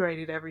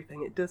upgraded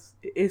everything, it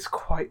is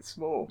quite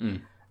small,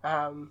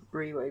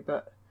 really.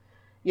 But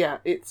yeah,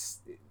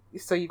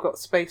 so you've got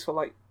space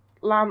for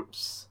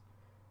lamps,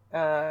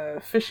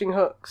 fishing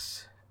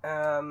hooks,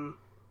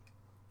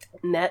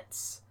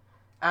 nets,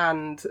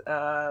 and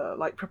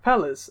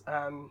propellers,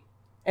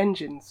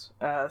 engines.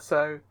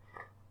 So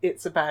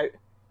it's about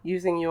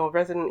using your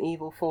Resident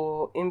Evil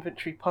 4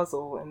 inventory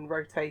puzzle and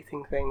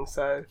rotating things,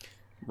 so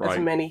Right. as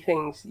many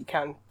things you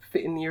can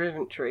fit in your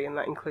inventory, and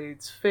that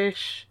includes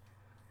fish,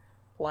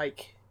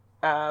 like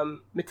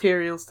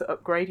materials to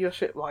upgrade your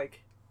ship,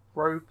 like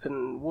rope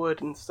and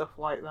wood and stuff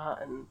like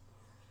that, and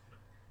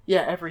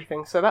yeah,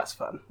 everything. So that's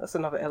fun. That's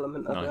another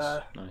element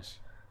of Nice.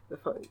 the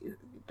fun.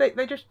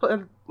 They just put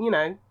a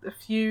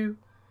few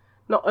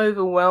not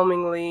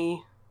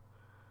overwhelmingly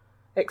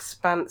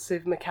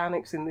expansive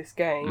mechanics in this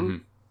game, Mm-hmm.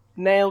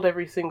 nailed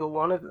every single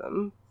one of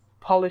them,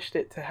 polished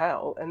it to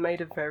hell, and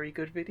made a very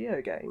good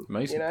video game.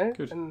 Amazing.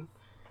 Good. And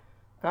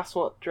that's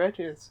what Dredge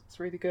is. It's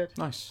really good.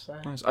 Nice. So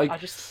Nice. I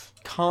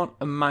just can't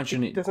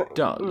imagine it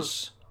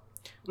does,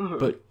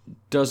 but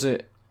does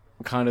it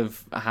kind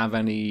of have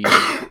any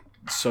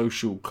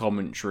social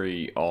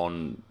commentary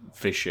on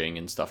fishing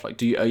and stuff?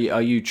 Like,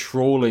 are you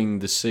trawling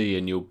the sea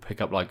and you'll pick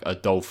up like a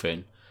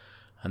dolphin,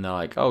 and they're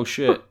like, "Oh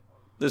shit,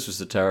 this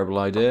was a terrible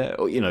idea,"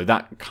 or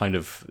that kind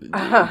of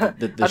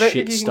the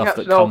shit stuff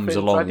that comes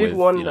along with. I did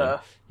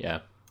wonder. Yeah.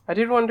 I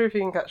did wonder if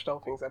you can catch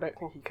dolphins. I don't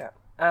think you can.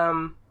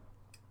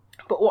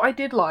 But what I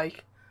did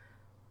like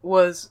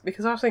was,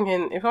 because I was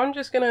thinking, if I'm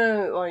just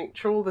gonna like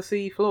trawl the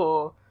sea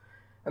floor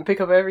and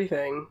pick up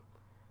everything,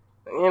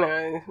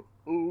 there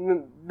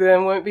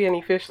won't be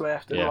any fish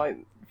left, and like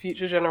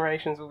future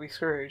generations will be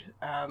screwed.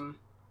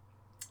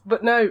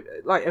 But no,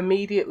 like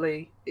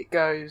immediately it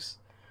goes.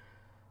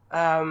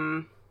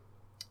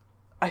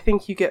 I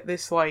think you get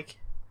this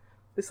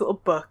little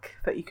book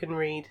that you can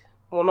read.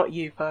 Well, not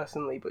you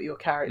personally, but your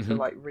character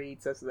like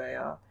reads as they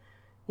are,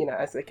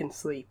 as they can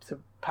sleep to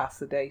pass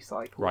the day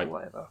cycle or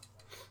whatever.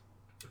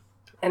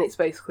 And it's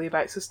basically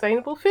about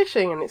sustainable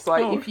fishing, and it's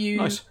like if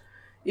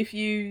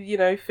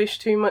you fish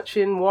too much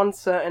in one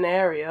certain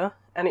area,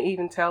 and it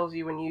even tells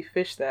you when you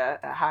fish there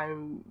how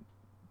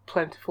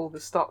plentiful the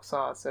stocks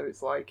are. So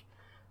it's like,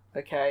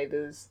 okay,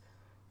 this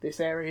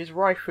area is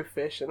rife with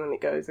fish, and then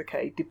it goes,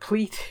 okay,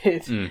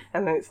 depleted, and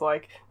then it's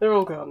like, they're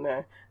all gone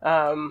now.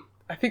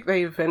 I think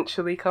they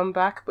eventually come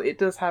back, but it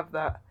does have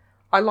that.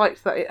 I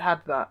liked that it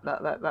had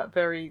that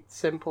very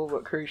simple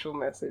but crucial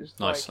message.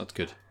 Nice, that's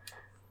good.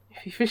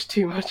 If you fish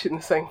too much in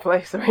the same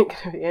place, there ain't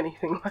going to be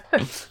anything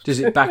left.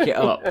 Does it back it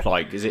up?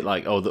 Like, is it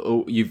like,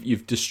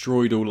 you've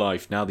destroyed all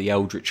life, now the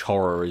eldritch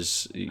horror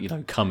is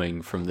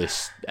coming from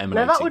this,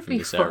 emanating from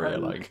this area?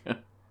 Like,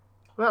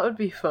 that would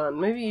be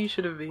fun. Maybe you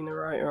should have been a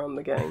writer on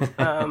the game.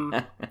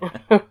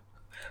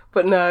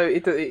 But no,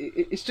 it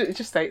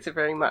just states it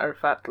very matter of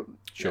fact.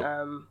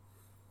 Sure.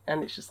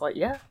 And it's just like,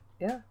 yeah,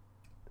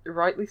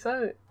 rightly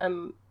so.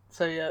 And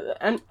so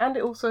and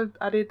it also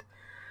added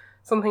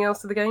something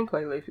else to the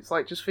gameplay loop. It's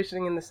like just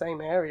fishing in the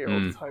same area all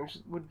the time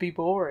would be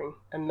boring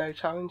and no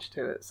challenge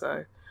to it.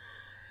 So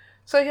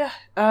yeah,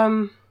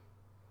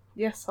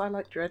 yes, I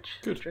like Dredge.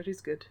 Good. Dredge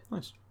is good.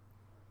 Nice.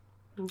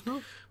 Mm-hmm.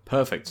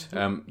 Perfect.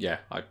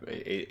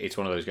 It's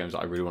one of those games that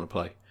I really want to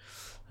play.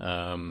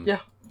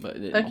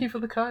 Thank you for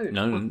the code.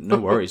 No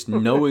worries.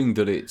 Knowing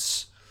that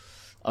it's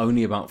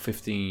only about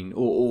 15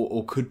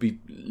 or could be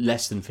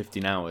less than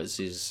 15 hours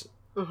is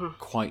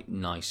quite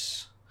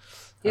nice.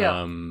 Yeah.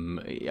 I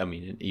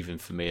mean, even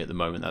for me at the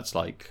moment, that's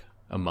like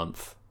a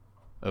month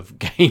of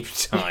game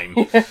time.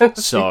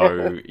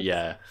 So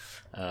yeah.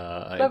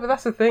 No, but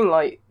that's the thing.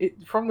 Like,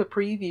 from the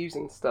previews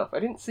and stuff, I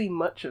didn't see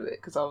much of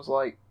it because I was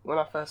like, when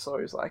I first saw it,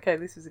 I was like, okay,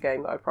 this is a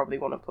game that I probably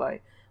want to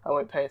play. I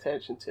won't pay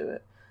attention to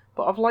it.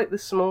 But I've liked the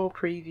small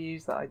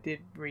previews that I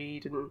did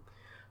read and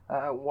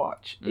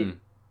watch,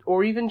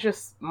 or even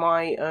just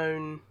my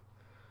own.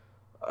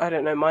 I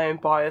don't know, my own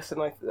bias,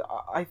 and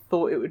I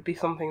thought it would be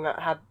something that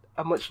had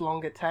a much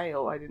longer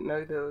tail. I didn't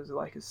know there was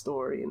like a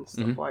story and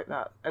stuff like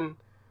that, and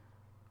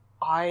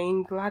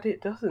I'm glad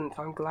it doesn't.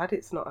 I'm glad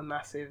it's not a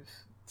massive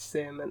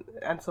sim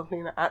and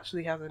something that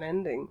actually has an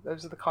ending.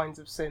 Those are the kinds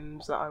of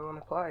sims that I want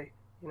to play,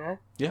 Yeah.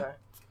 So.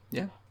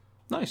 Yeah.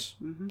 Nice.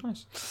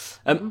 Nice.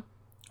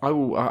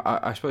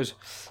 I suppose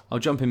I'll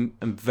jump in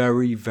and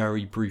very,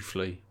 very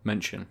briefly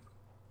mention.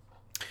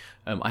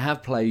 I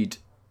have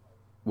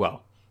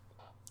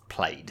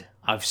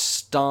I've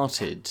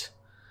started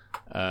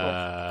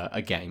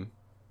a game,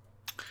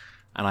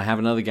 and I have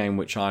another game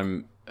which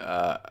I'm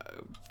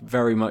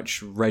very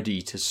much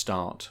ready to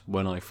start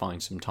when I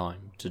find some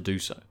time to do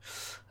so.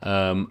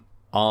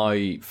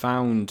 I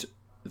found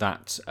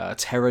that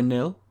Terra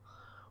Nil,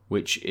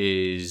 which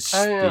is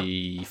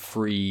the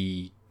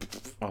free,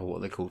 what are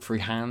they called? Free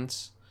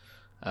hands.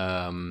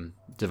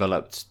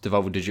 Developed,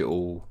 Devolver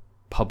Digital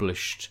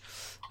published,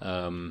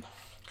 kind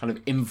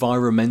of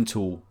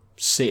environmental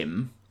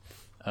sim,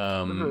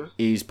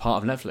 is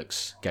part of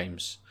Netflix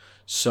games.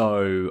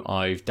 So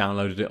I've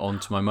downloaded it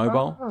onto my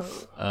mobile.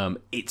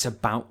 It's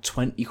about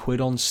 20 quid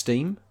on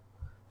Steam.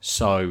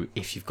 So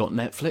if you've got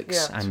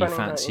Netflix and you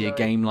fancy a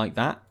game like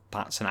that,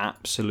 that's an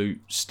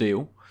absolute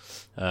steal.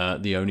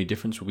 The only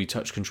difference will be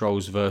touch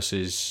controls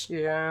versus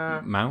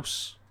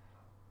mouse.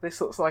 This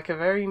looks like a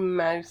very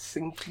mouse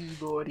and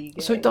keyboardy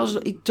game. So it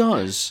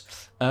does.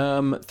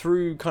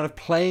 Through kind of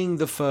playing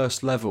the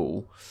first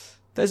level,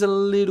 there's a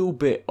little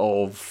bit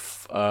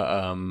of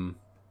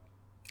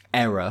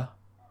error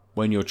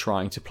when you're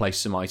trying to place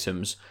some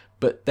items,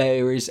 but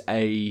there is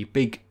a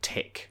big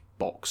tick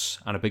box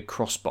and a big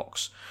cross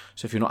box.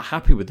 So if you're not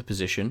happy with the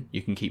position,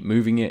 you can keep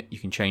moving it. You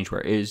can change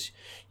where it is.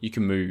 You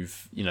can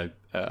move,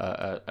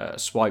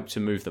 swipe to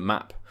move the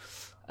map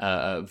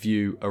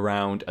view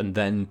around and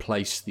then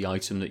place the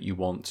item that you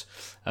want.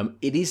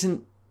 It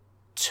isn't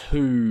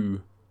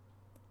too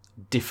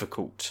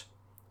difficult.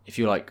 If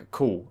you're like,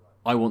 cool,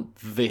 I want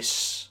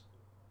this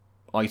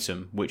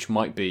item, which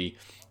might be,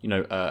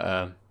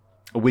 a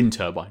wind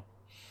turbine.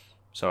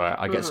 So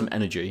I get some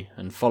energy,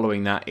 and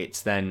following that,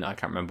 it's then, I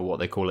can't remember what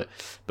they call it,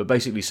 but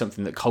basically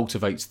something that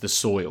cultivates the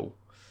soil.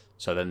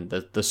 So then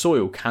the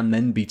soil can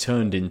then be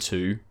turned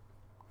into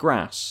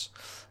grass.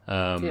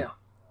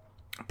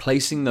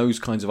 Placing those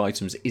kinds of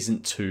items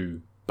isn't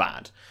too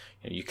bad.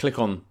 You click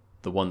on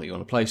the one that you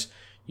want to place,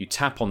 you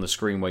tap on the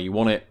screen where you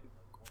want it.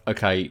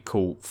 Okay,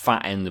 cool,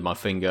 fat end of my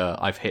finger,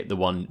 I've hit the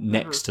one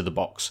next to the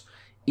box.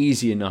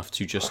 Easy enough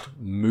to just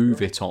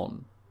move it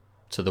on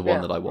to the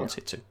one that I want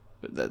it to.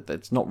 But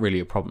that's not really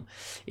a problem.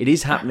 It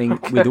is happening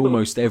with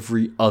almost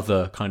every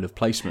other kind of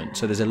placement.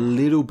 So there's a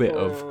little bit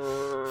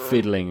of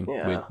fiddling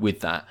with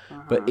that.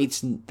 But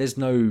there's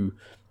no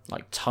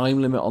like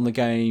time limit on the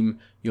game.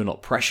 You're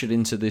not pressured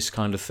into this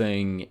kind of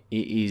thing.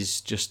 It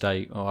is just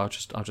I'll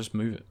just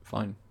move it.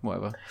 Fine,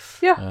 whatever.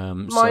 Yeah,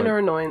 minor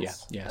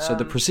annoyance. Yeah. So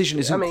the precision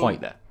isn't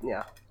quite there.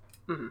 Yeah.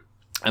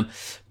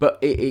 But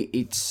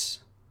it's.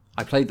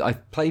 I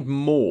played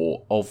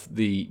more of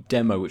the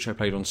demo which I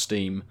played on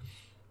Steam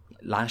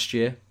last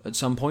year at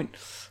some point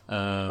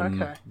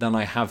than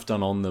I have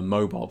done on the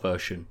mobile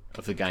version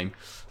of the game.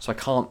 So I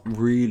can't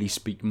really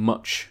speak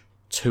much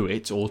to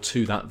it or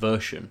to that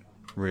version,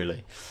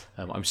 really.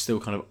 I'm still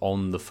kind of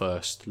on the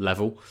first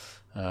level.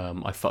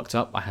 I fucked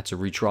up. I had to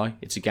retry.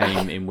 It's a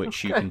game in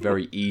which you can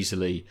very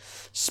easily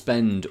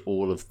spend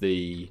all of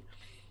the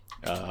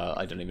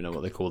I don't even know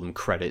what they call them,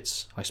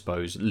 credits, I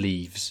suppose,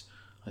 leaves.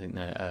 I think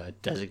they're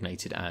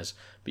designated as.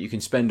 But you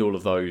can spend all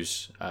of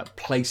those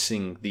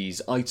placing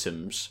these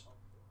items,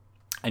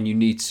 and you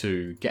need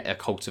to get a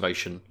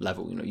cultivation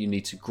level. You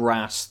need to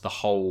grass the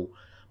whole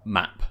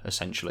map,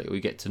 essentially, or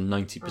you get to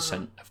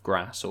 90% of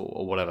grass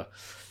or whatever.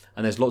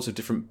 And there's lots of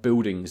different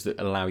buildings that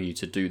allow you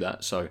to do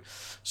that. So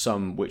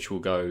some which will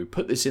go,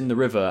 put this in the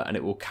river and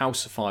it will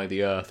calcify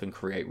the earth and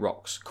create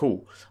rocks.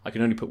 Cool. I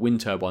can only put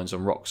wind turbines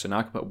on rocks. So now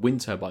I can put a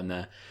wind turbine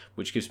there,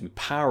 which gives me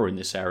power in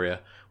this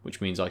area,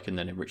 which means I can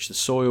then enrich the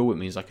soil. It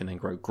means I can then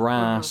grow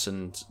grass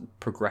and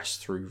progress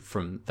through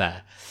from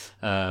there.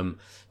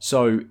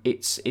 So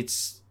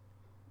it's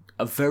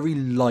a very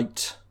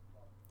light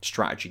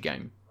strategy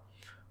game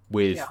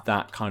with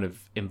that kind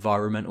of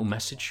environmental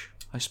message,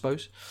 I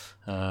suppose.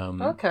 And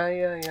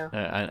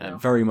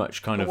very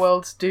much kind of the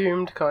world's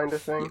doomed kind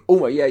of thing.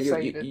 Oh yeah,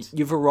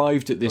 you've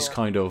arrived at this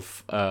kind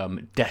of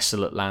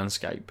desolate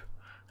landscape,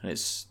 and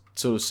it's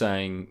sort of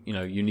saying,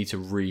 you need to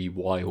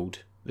re-wild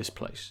this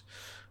place.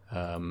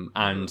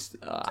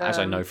 As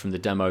I know from the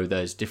demo,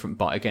 there's different,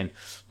 again,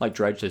 like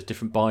Dredge, there's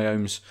different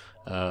biomes,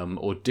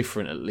 or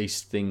different at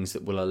least things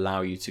that will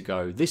allow you to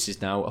go, this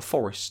is now a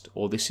forest,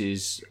 or this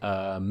is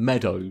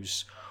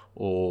meadows,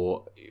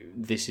 or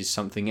this is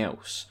something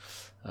else.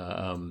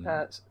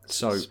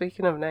 So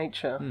speaking of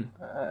nature,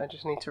 I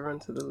just need to run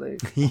to the loo.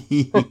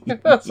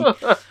 That's all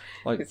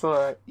right. It's all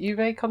right. You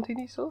may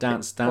continue talking.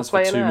 Dance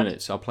for 2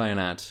 minutes. I'll play an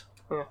ad.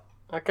 Yeah.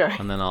 Okay.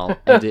 And then I'll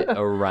edit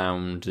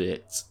around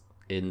it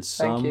in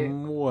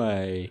some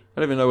way. I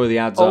don't even know where the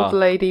ads are.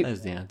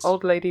 There's the ads.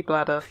 Old lady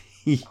bladder.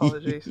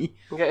 Apologies.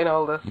 I'm getting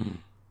older.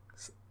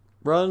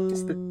 Run.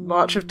 It's the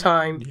march of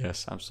time.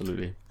 Yes,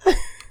 absolutely.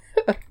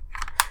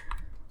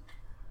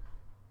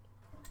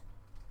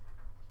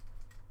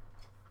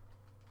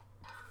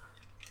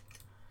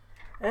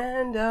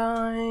 And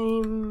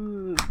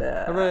I'm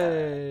back.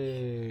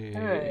 Hooray!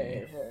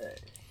 Hooray!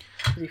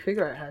 Did you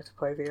figure out how to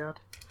play the ad?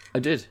 I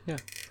did, yeah.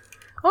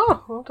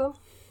 Oh, well done.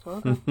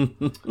 Well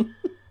done.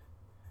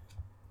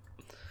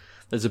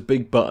 There's a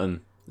big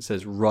button that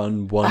says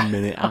run 1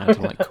 minute ad.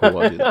 I'm like, cool,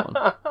 I'll do that one.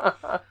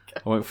 I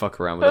won't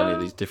fuck around with any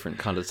of these different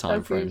kind of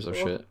time frames or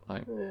shit.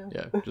 Like,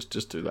 yeah,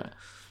 just do that.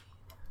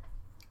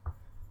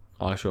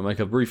 I shall make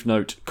a brief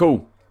note.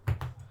 Cool.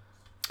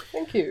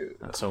 Thank you.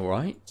 That's all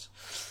right.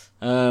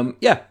 I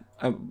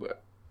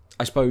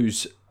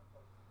suppose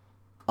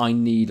I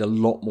need a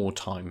lot more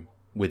time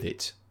with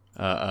it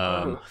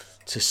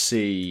to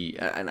see.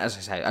 And as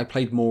I say, I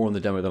played more on the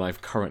demo than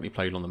I've currently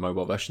played on the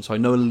mobile version, so I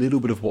know a little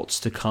bit of what's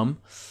to come.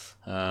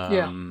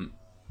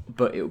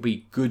 But it would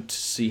be good to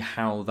see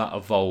how that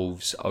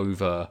evolves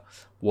over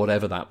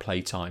whatever that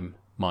playtime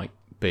might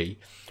be.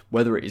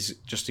 Whether it is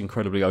just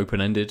incredibly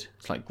open-ended.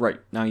 It's like, great,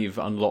 now you've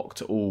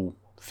unlocked all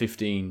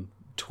 15,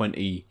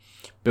 20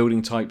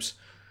 building types.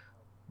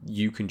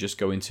 You can just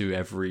go into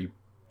every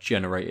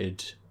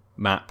generated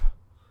map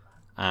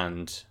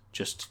and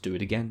just do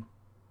it again.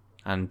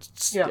 And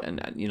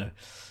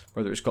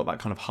whether it's got that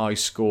kind of high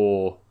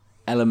score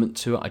element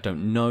to it, I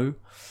don't know.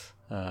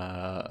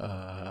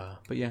 But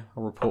yeah,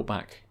 I'll report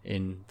back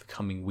in the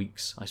coming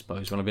weeks, I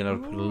suppose, when I've been able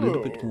to put a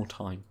little bit more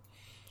time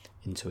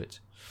into it.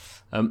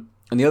 And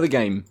the other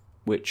game,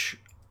 which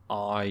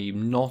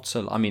I'm not...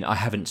 I mean, I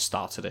haven't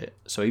started it,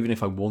 so even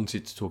if I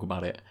wanted to talk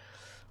about it,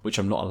 which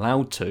I'm not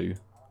allowed to,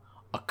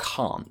 I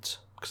can't,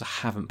 because I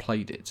haven't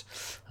played it,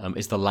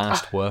 is The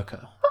Last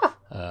Worker,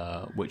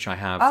 which I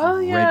have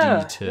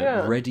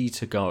ready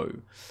to go.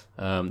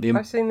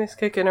 I've seen this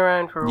kicking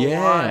around for a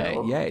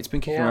while. Yeah, it's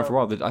been kicking around for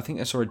a while. I think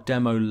I saw a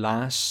demo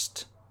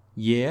last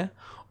year,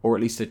 or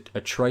at least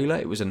a trailer.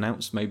 It was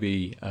announced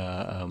maybe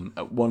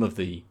at one of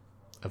the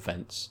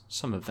events,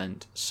 some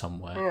event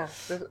somewhere. Yeah,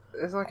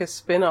 there's like a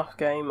spin-off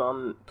game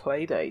on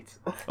Playdate.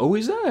 Oh,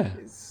 is there?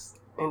 It's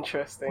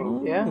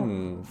interesting. Ooh, yeah,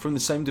 from the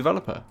same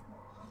developer.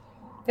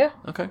 Yeah.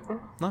 Okay. Yeah.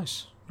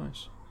 Nice.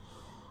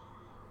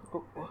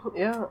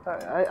 Yeah,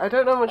 I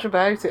don't know much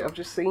about it. I've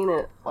just seen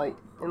it like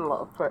in a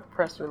lot of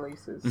press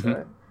releases.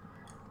 So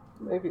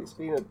maybe it's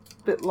been a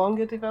bit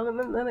longer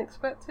development than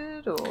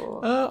expected, or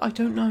I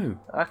don't know.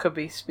 I could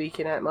be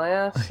speaking out my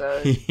ass.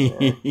 So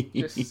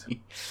just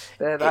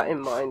bear that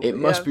in mind. It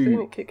must be I've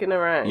seen it kicking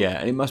around. Yeah,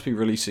 and it must be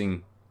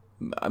releasing.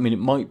 I mean, it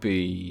might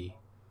be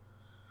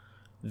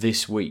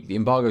this week. The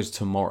embargo's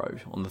tomorrow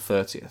on the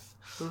 30th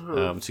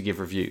to give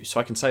reviews. So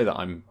I can say that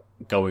I'm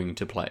going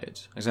to play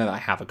it. I say that I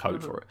have a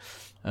code for it.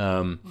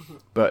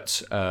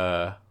 But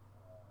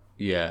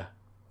yeah,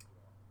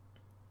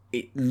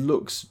 it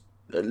looks,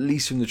 at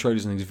least from the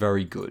trailers and things,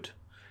 very good.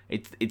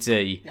 It's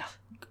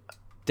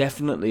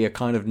definitely a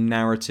kind of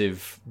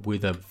narrative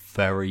with a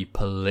very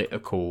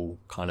political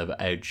kind of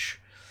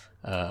edge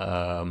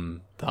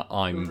that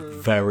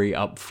I'm very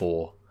up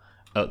for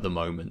at the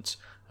moment.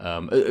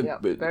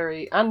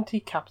 Very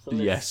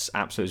anti-capitalist. Yes,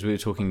 absolutely. As we were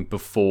talking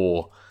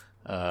before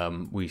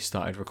we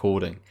started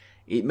recording,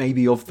 it may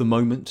be of the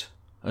moment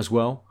as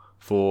well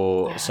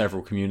for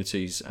several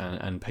communities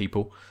and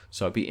people.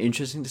 So it'd be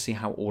interesting to see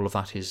how all of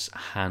that is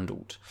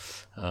handled.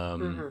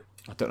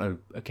 I don't know,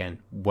 again,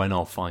 when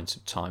I'll find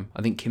some time.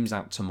 I think Kim's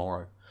out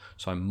tomorrow,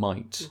 so I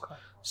might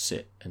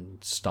sit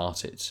and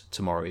start it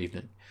tomorrow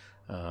evening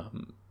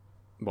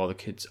while the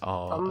kids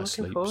are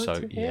asleep.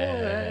 So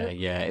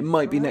yeah. It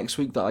might be next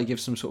week that I give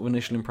some sort of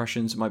initial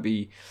impressions. It might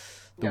be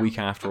the week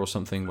after or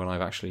something when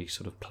I've actually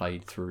sort of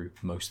played through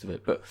most of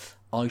it. But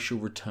I shall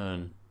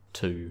return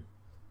to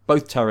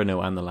both Terra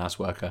Nil and The Last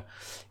Worker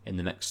in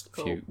the next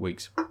few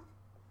weeks.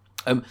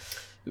 There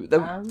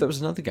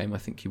was another game I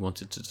think you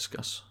wanted to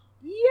discuss.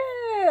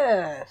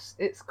 Yes,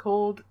 it's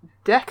called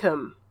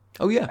Deckham.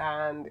 Oh yeah,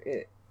 and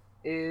it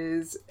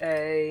is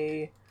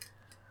a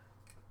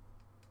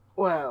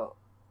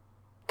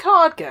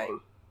card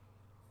game.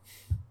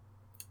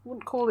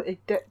 Wouldn't call it a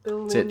deck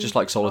building. Is it just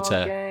like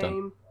Solitaire game.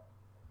 done?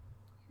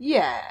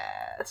 Yeah,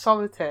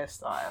 Solitaire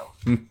style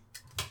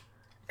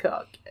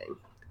card game.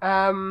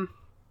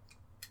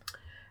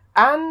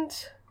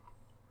 And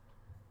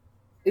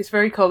it's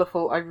very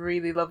colourful. I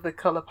really love the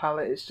colour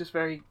palette. It's just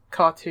very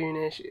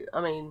cartoonish. I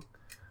mean,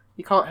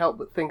 you can't help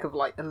but think of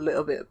like a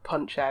little bit of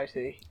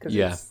Punch-Outy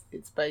because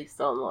it's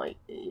based on like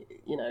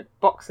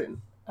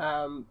boxing,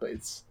 but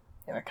it's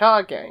in a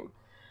card game,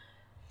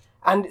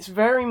 and it's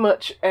very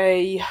much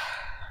I'd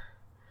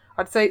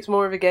say it's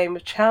more of a game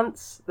of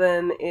chance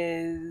than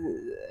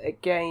is a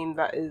game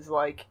that is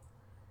like,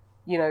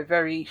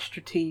 very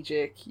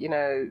strategic.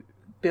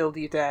 Build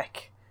your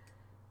deck.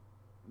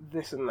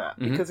 This and that,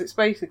 because it's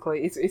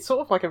basically it's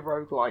sort of like a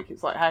roguelike.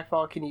 It's like, how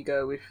far can you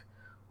go with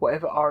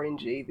whatever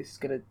RNG this is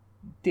going to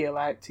deal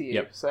out to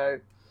you. So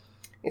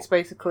it's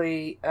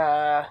basically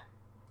I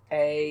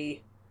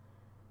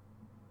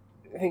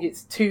think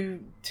it's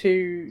two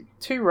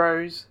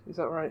rows, is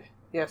that right?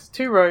 Yes,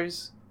 2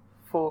 rows,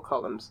 4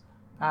 columns.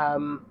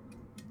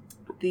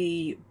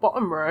 The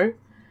bottom row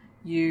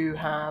you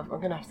have, I'm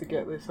going to have to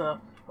get this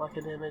up like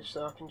an image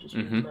so I can just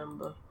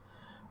remember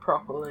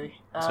properly.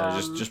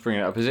 So just bring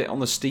it up. Is it on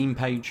the Steam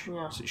page?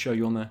 Yeah. Does it show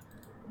you on there?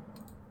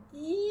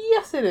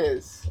 Yes, it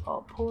is.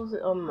 I'll pause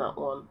it on that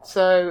one.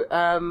 So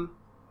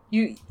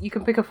you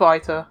can pick a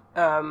fighter.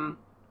 I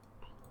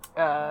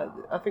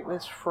think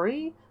there's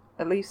 3,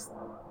 at least.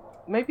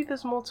 Maybe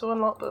there's more to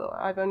unlock, but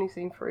I've only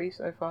seen 3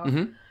 so far.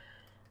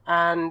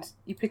 And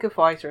you pick a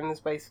fighter, and there's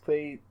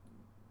basically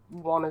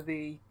one of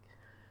the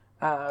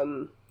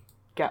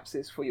gaps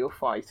is for your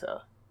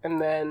fighter,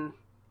 and then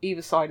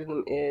either side of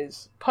them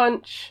is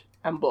punch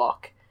and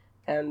block,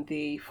 and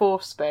the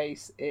 4th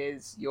space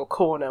is your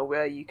corner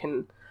where you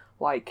can,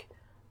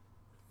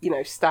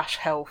 stash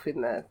health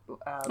in there.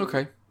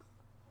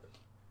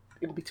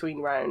 In between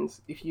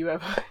rounds, if you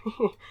ever...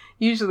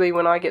 Usually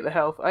when I get the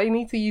health, I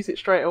need to use it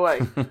straight away,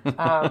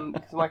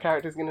 because my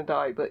character's going to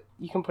die, but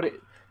you can put it...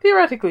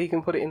 Theoretically, you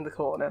can put it in the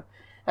corner.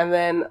 And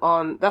then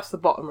that's the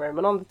bottom row,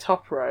 and on the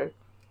top row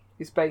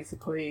is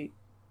basically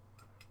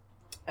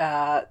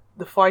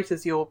the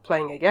fighters you're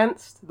playing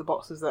against, the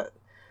boxes that...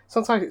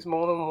 Sometimes it's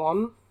more than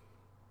one,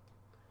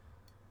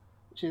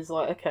 which is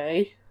like,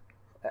 okay.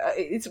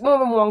 It's more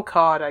than one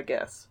card, I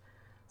guess.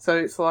 So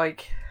it's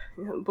like...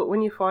 But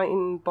when you're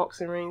fighting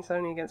boxing rings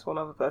only against one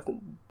other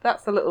person,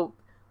 that's a little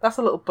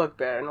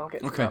bugbear, and I'll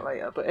get to that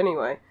later. But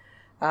anyway,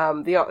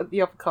 the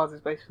other cards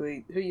is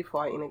basically who you're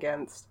fighting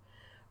against,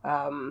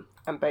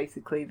 and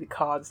basically the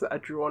cards that are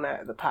drawn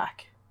out of the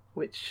pack,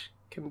 which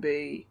can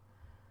be,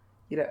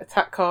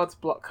 attack cards,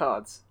 block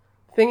cards.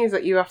 The thing is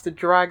that you have to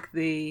drag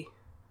the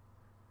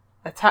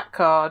attack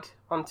card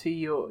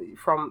onto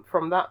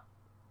from that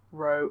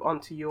row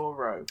onto your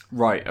row.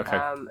 Right, okay.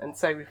 And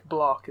same with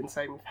block and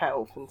same with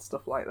health and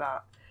stuff like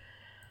that.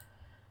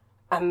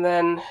 And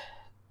then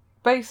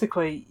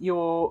basically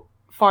your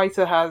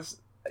fighter has,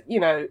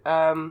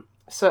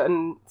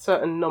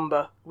 certain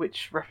number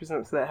which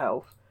represents their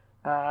health.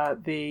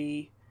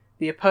 The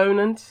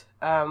opponent,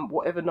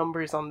 whatever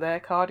number is on their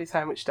card is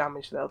how much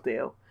damage they'll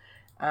deal.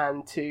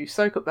 And to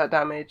soak up that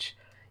damage,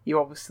 you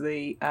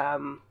obviously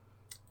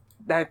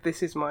now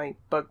this is my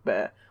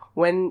bugbear.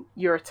 When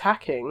you're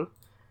attacking,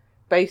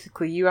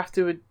 basically you have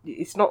to.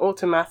 It's not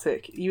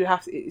automatic.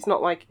 It's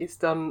not like it's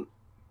done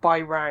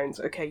by rounds.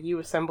 Okay, you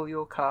assemble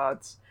your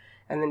cards,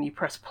 and then you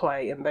press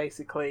play, and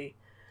basically,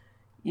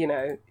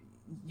 your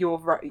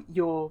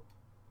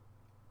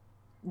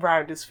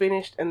round is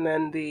finished, and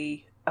then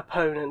the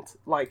opponent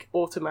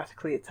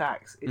automatically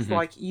attacks. It's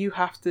like you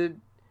have to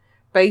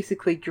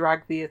basically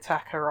drag the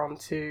attacker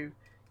onto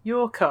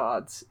your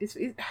cards.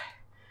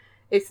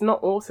 It's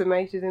not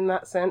automated in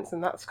that sense,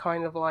 and that's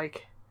kind of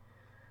like,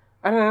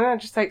 I don't know,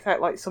 it just takes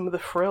out some of the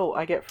thrill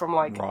I get from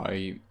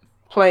right.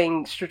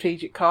 playing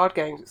strategic card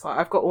games. It's like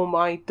I've got all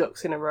my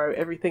ducks in a row,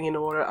 everything in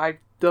order. I've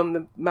done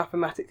the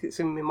mathematics that's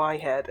in my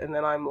head, and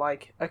then I'm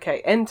like,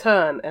 okay, end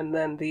turn, and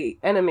then the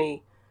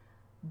enemy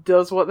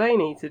does what they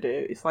need to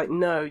do. It's like,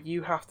 no,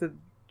 you have to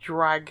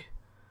drag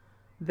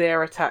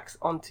their attacks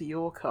onto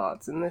your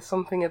cards, and there's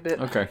something a bit...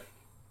 Okay.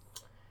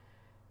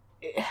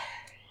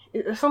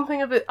 There's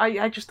something a bit...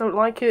 I just don't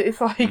like it. It's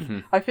like,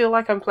 I feel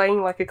like I'm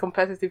playing a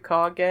competitive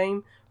card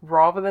game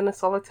rather than a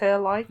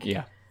solitaire-like.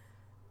 Yeah.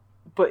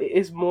 But it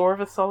is more of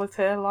a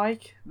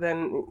solitaire-like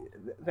than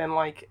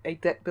a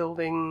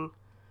deck-building,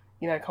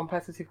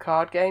 competitive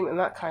card game, and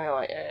that kind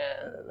of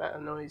that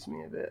annoys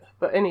me a bit.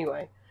 But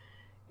anyway,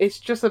 it's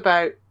just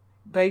about,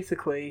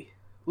 basically,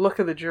 look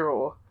at the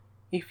draw.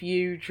 If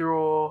you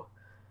draw,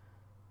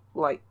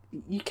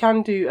 you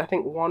can do, I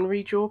think, one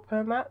redraw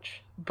per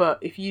match, but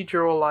if you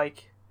draw,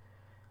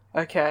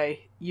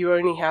 okay, you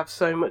only have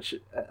so much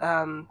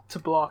to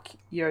block,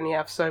 you only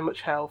have so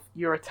much health,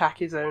 your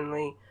attack is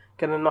only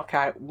going to knock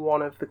out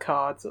one of the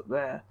cards up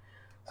there.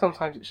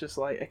 Sometimes it's just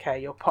okay,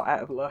 you're pot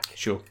out of luck.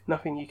 Sure.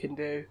 Nothing you can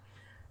do.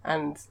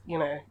 And,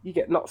 you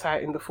get knocked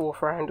out in the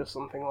 4th round or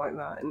something like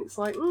that, and it's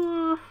like,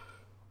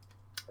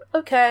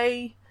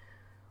 okay,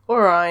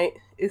 alright.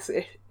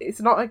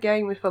 It's not a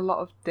game with a lot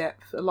of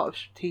depth, a lot of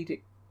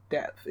strategic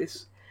depth.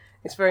 It's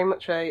very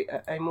much a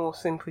more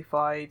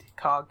simplified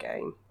card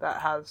game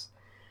that has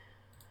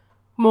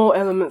more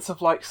elements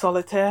of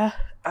solitaire,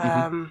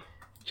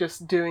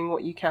 just doing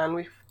what you can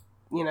with,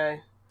 the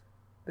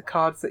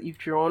cards that you've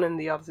drawn and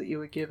the odds that you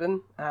were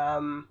given.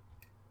 Then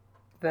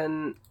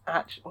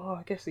I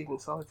guess even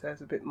solitaire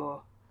is a bit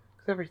more,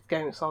 because every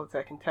game of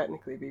solitaire can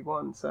technically be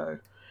won. So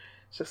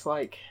it's just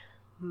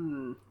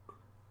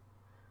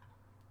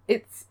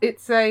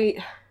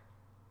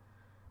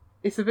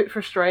It's a bit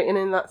frustrating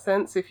in that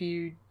sense if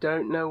you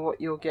don't know what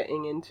you're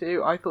getting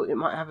into. I thought it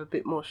might have a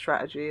bit more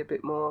strategy, a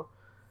bit more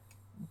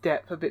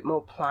depth, a bit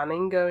more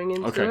planning going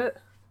into it.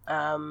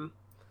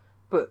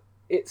 But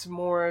it's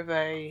more of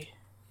you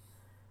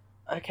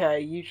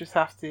just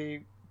have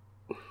to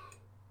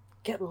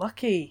get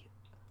lucky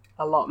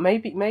a lot.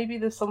 Maybe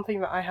there's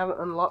something that I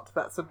haven't unlocked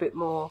that's a bit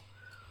more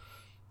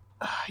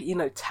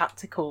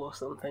tactical or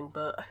something,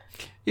 but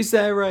is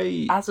there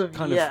a as of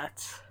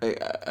yet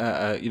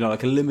a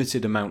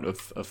limited amount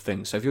of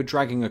things? So if you're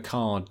dragging a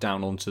card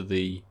down onto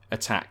the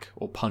attack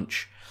or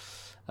punch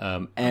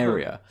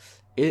area,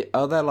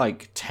 are there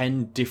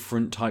 10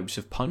 different types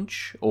of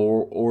punch,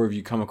 or have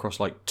you come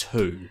across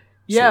 2?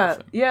 No,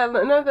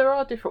 there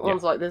are different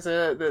ones. There's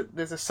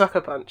a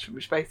sucker punch,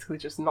 which basically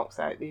just knocks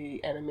out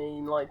the enemy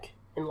in one.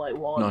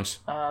 Nice.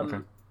 Okay.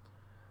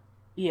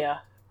 Yeah.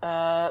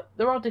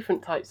 There are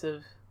different types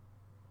of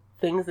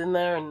things in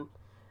there, and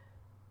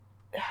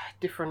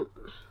different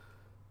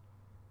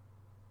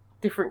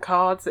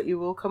cards that you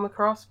will come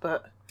across,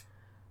 but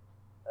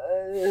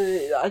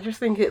I just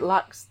think it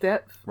lacks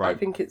depth. Right. I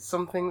think it's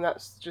something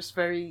that's just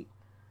very...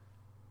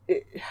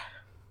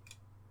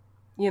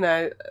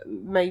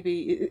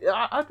 maybe...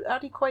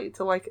 I'd equate it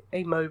to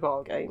a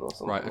mobile game or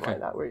something like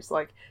that, where it's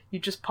you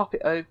just pop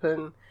it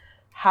open,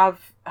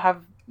 have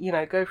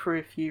go through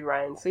a few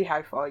rounds, see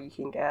how far you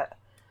can get,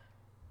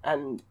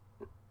 and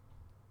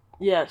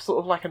sort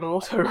of like an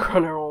auto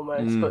runner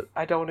almost. But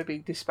I don't want to be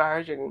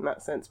disparaging in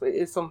that sense, but it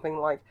is something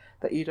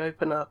that you'd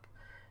open up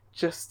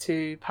just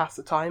to pass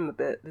the time a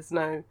bit. There's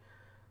no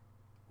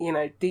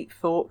deep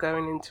thought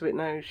going into it,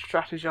 no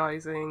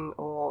strategizing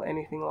or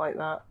anything like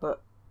that.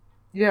 But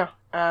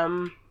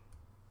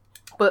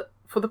but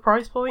for the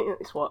price point,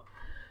 it's what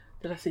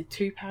did I say,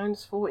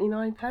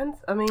 £2.49?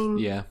 I mean,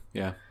 yeah,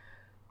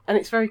 and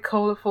it's very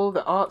colourful.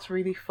 The art's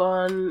really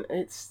fun.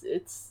 It's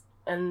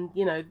and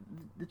the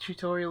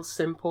tutorial's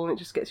simple, and it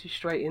just gets you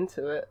straight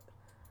into it.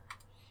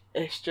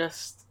 It's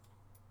just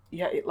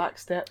yeah, it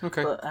lacks depth.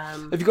 Okay. But,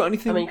 have you got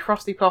anything? I mean,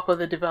 Frosty Pop are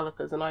the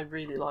developers, and I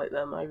really like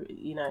them.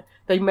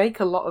 They make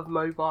a lot of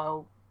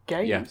mobile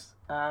games.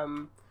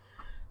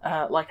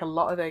 Like a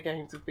lot of their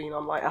games have been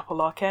on like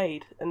Apple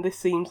Arcade, and this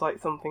seems like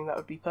something that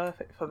would be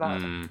perfect for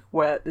that.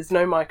 Where there's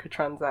no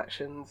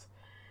microtransactions,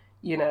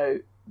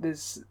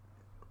 there's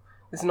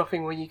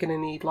nothing where you're going to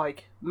need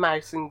like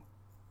mouse and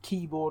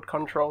keyboard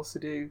controls to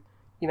do,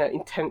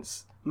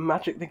 intense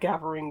Magic the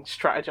Gathering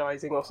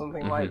strategizing or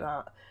something like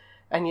that.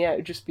 And yeah, it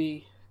would just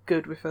be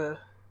good with a,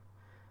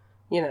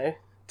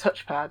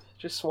 touchpad,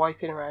 just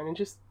swiping around and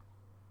just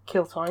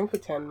kill time for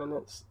 10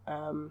 minutes.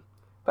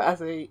 But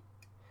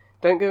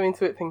don't go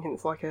into it thinking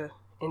it's like a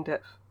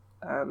in-depth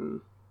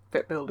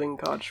deck building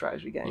card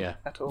strategy game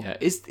at all. Yeah.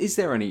 Is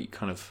there any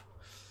kind of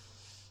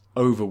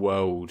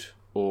overworld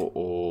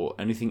or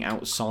anything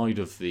outside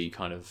of the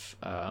kind of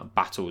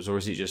battles, or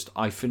is it just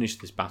I finished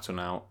this battle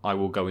now, I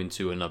will go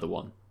into another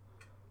one?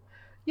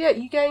 Yeah,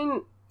 you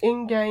gain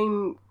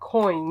in-game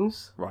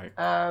coins, right?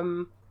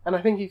 And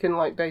I think you can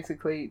like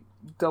basically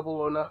double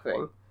or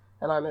nothing.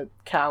 And I'm a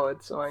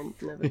coward, so I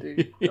never do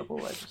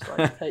double. I just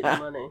like take the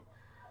money.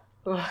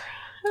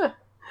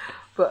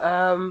 But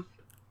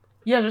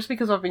yeah, just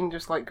because I've been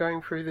just like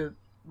going through the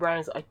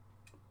rounds,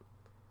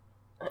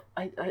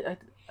 I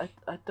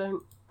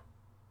don't.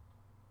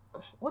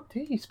 What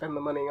do you spend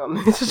the money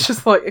on? This has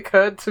just like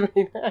occurred to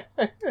me now.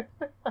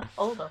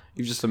 Hold on.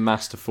 You've just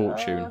amassed a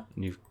fortune,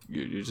 and you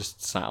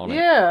just sat on it.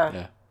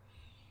 Yeah.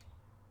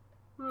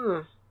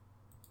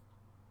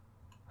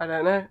 I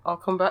don't know. I'll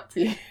come back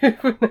to you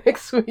for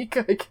next week,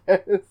 I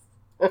guess.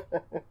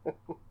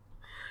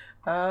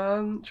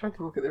 Trying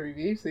to look at the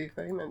reviews, see if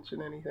they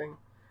mention anything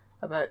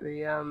about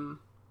the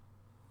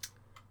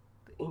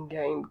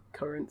in-game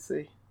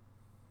currency.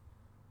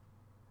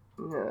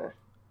 No,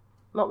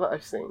 not that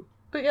I've seen.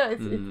 But yeah,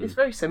 it's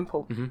very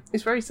simple. Mm-hmm.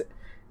 It's very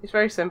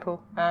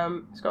simple.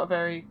 It's got a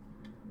very,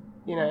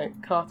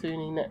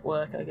 cartoony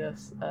network, I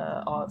guess,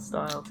 art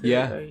style to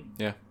it.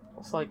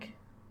 It's like,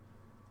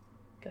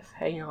 I guess,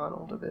 Hey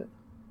Arnold a bit.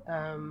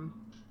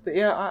 But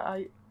yeah,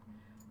 I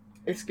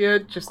it's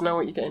good. Just know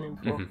what you're getting in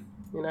for.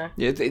 Yeah,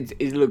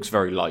 it looks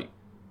very light.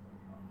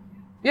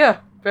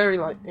 Yeah, very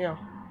light. Yeah,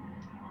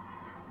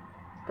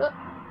 but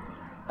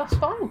that's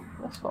fine.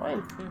 That's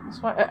fine.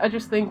 I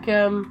just think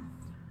I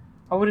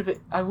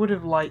would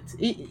have liked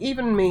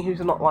even me,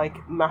 who's not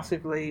like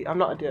massively. I'm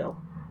not a dill.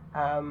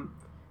 I'm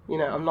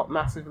not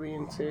massively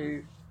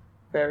into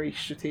very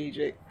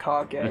strategic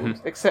card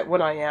games, except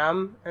when I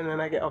am, and then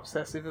I get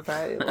obsessive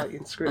about it, like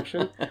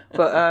Inscription.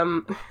 But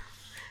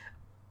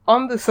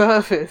on the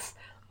surface,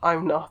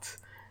 I'm not.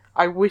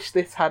 I wish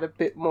this had a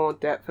bit more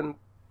depth and a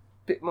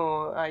bit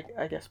more, I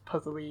guess,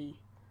 puzzly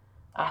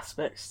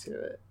aspects to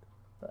it.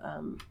 But,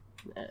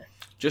 yeah.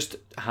 Just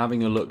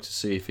having a look to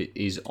see if it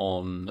is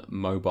on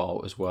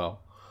mobile as well,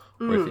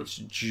 or if it's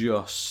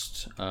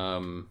just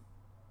a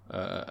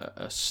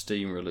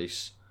Steam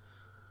release,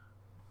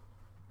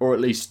 or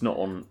at least not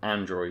on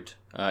Android.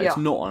 It's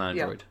not on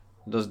Android.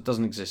 It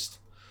doesn't exist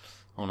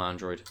on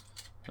Android.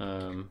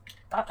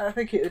 I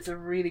think it's a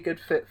really good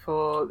fit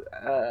for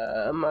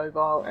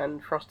mobile,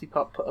 and Frosty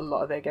Pop put a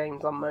lot of their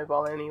games on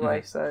mobile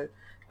anyway, so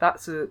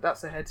that's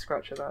a head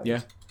scratcher.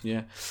 That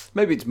yeah.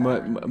 Maybe it's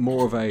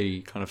more of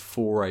a kind of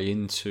foray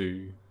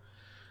into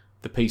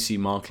the PC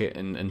market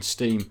and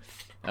Steam.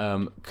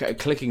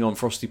 Clicking on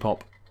Frosty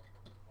Pop,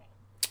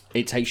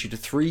 it takes you to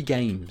 3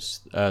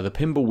 games: the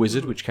Pinball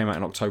Wizard, which came out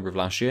in October of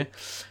last year;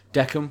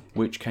 Deckham,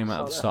 which came out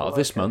at the start of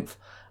this month;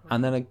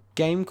 and then a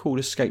game called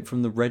Escape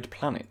from the Red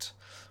Planet,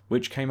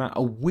 which came out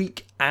a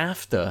week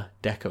after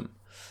Deckham.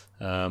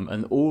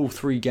 And all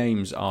 3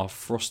 games are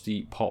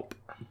Frosty Pop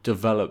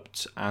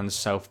developed and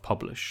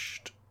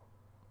self-published.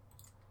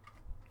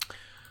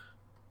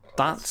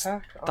 That's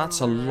a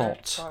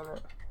lot.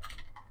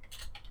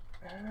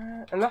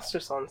 And that's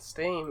just on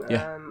Steam.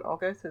 Yeah. I'll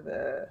go to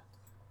the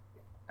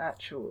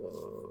actual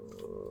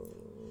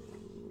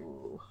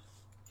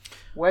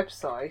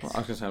website. Well, I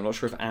was going to say, I'm not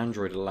sure if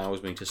Android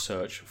allows me to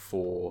search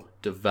for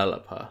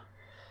developer.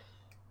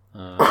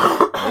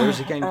 There is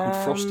a game called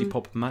Frosty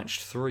Pop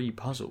Match 3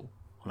 Puzzle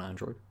on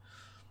Android.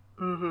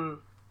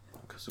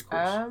 Because of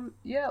course.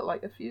 Yeah,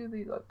 like a few of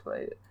these I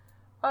played.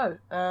 Oh,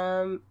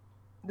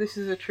 This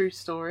Is a True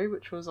Story,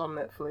 which was on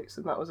Netflix,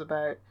 and that was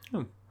about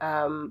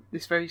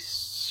this very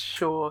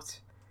short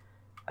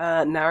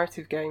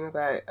narrative game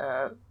about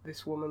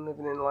this woman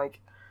living in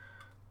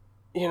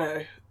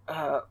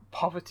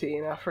poverty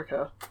in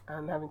Africa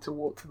and having to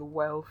walk to the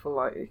well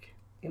for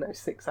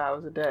 6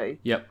 hours a day.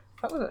 Yep.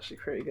 That was actually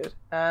pretty good.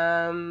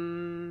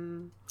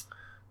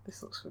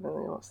 This looks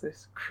familiar. What's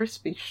this?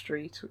 Crispy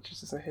Street, which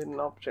is just a hidden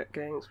object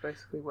game. It's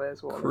basically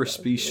Where's Waldo.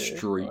 Crispy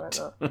Street.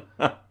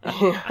 Like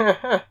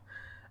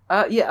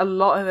yeah, a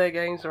lot of their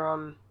games are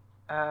on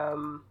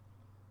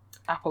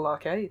Apple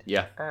Arcade.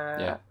 Yeah.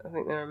 I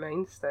think they're a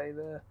mainstay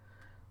there.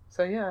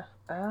 So yeah.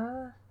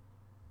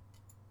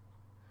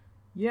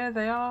 Yeah,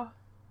 they are.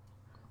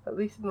 At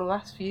least in the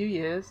last few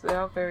years, they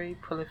are very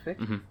prolific.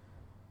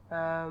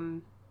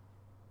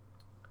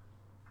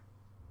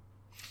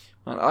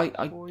 And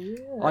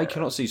yeah. I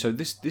cannot see. So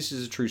this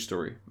is a true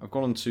story. I've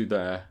gone onto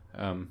their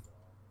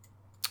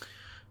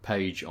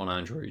page on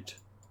Android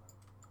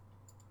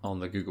on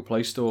the Google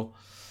Play Store,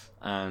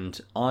 and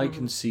I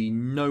can see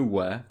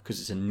nowhere, because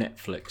it's a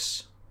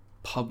Netflix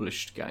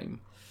published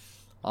game,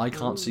 I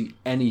can't see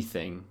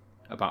anything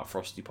about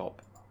Frosty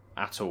Pop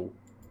at all.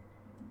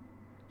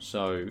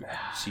 So,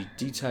 see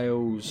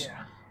details.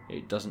 Yeah.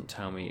 It doesn't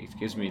tell me. It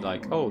gives me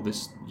like, oh,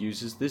 this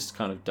uses this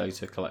kind of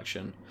data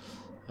collection.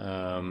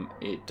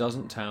 It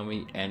doesn't tell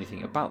me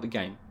anything about the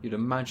game. You'd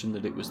imagine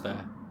that it was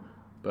there,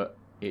 but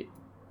it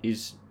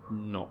is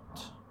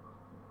not.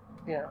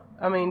 Yeah,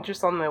 I mean,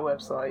 just on their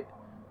website,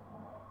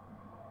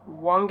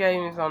 one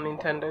game is on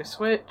Nintendo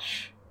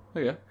Switch. Oh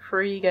yeah.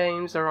 3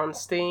 games are on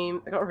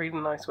Steam. They got a really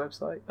nice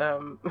website.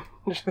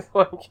 Just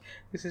like,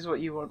 this is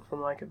what you want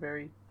from like a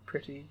very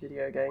pretty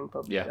video game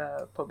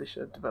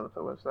publisher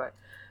developer website.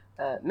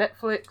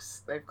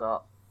 Netflix, they've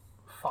got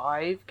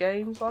 5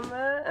 games on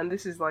there, and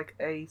this is like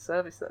a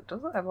service that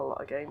doesn't have a lot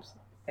of games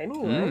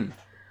anyway.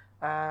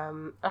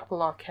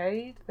 Apple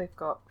Arcade, they've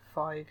got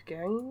 5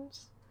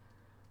 games.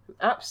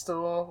 App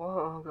Store,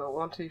 well, I've got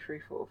 1, 2, 3,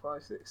 4,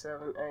 5, 6,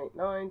 7, 8,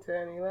 9,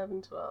 10,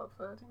 11, 12,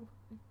 13,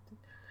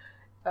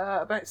 15,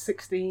 about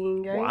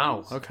 16 games.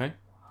 Wow. Okay.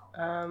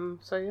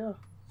 So yeah.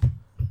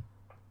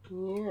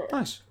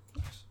 Nice.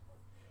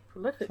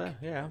 Prolific. Fair.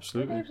 Yeah, The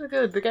absolutely. games are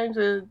good. The games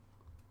are,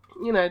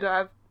 don't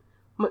have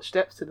much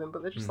depth to them,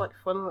 but they're just like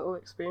fun little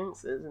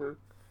experiences and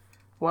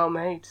well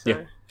made.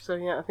 So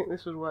yeah, I think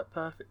this would work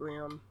perfectly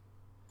on.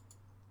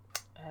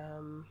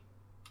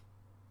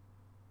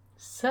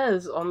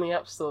 Says on the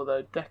App Store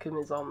though,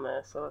 Deckham is on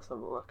there, so let's have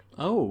a look.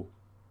 Oh.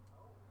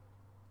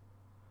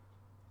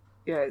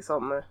 Yeah, it's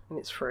on there and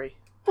it's free.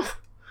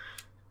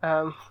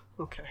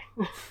 Okay.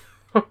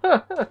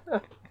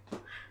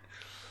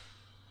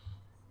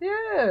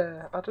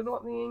 Yeah, I don't know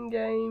what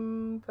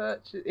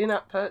the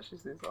in-app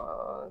purchases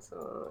are.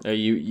 So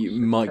You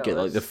might tell get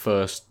like us. the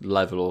first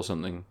level or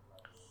something,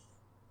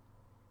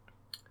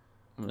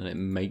 and it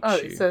makes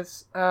you. it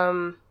says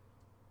no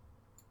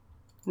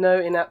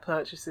in-app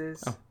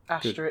purchases. Oh,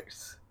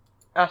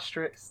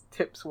 Asterisk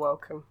tips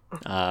welcome.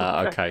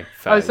 Okay.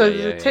 Fair. Oh, so yeah,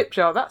 there's a tip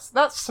jar.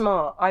 That's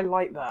smart. I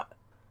like that.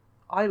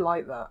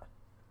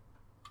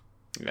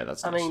 Yeah,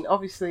 that's. I Nice. mean,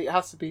 obviously, it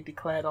has to be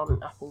declared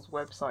on Apple's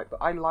website,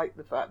 but I like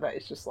the fact that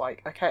it's just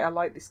like, okay, I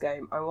like this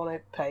game. I want to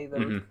pay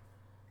them.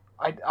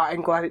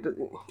 I'm glad it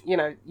doesn't.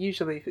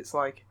 Usually if it's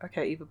like,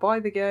 okay, either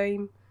buy the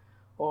game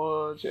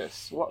or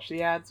just watch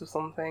the ads or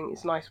something,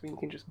 it's nice when you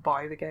can just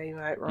buy the game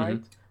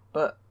outright.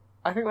 But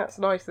I think that's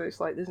nice that it's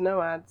like there's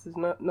no ads, there's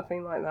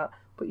nothing like that,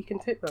 but you can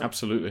tip them.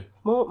 Absolutely.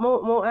 More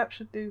apps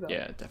should do that.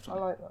 Yeah,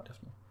 definitely. I like that.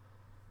 Definitely.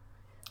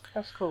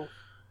 That's cool.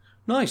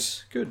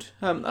 Nice. Good.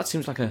 That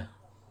seems like a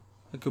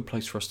good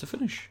place for us to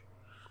finish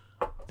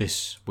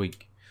this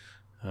week.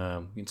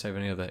 You can save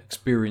any other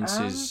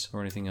experiences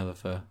or anything other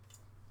for.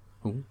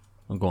 Oh,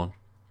 go on.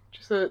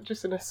 Just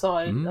an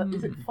aside.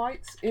 Is it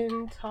Fights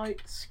in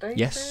Tight Spaces?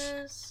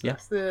 Yes. Yeah.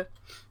 That's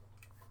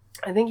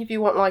I think if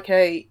you want like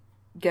a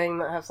game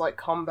that has like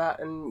combat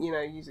and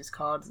uses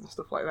cards and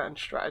stuff like that and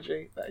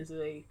strategy, that is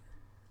a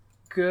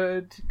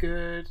good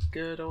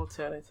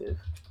alternative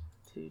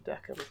to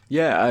Deckham.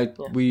 Yeah,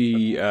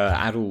 we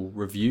Adel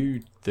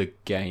reviewed the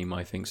game,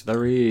 I think. So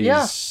there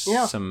is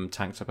some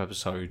tanked up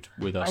episode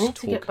with us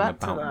talking about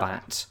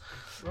that.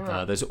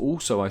 Yeah. There's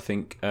also, I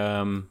think,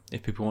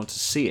 if people want to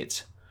see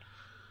it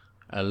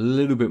a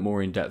little bit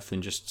more in depth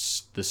than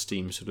just the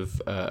Steam sort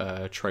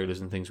of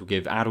trailers and things we'll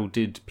give. Adel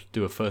did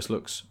do a first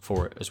looks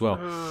for it as well.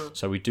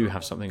 So we do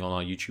have something on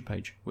our YouTube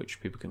page which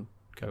people can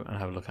go and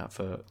have a look at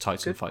for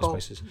Tights and Fight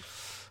Spaces.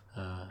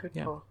 Good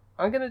call.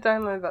 I'm going to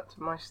download that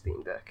to my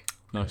Steam Deck.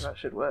 Nice. That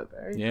should work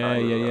very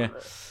Yeah.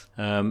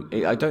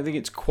 I don't think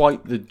it's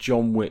quite the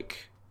John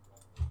Wick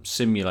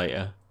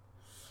simulator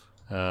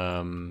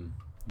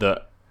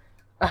that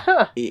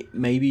it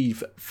maybe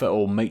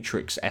or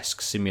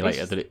Matrix-esque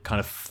simulator that it kind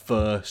of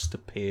first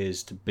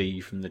appears to be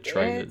from the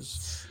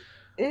trailers.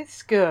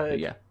 It's good. But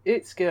yeah.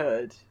 It's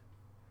good.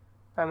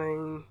 I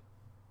mean,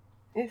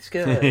 it's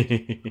good.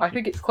 I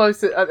think it's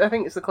close. I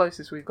think it's the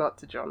closest we've got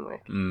to John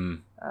Wick.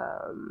 In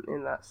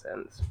that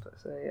sense. But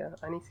so yeah,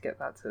 I need to get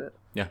back to it.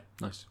 Yeah,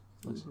 nice.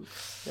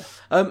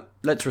 Yeah.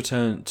 Let's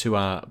return to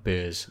our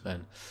beers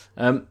then.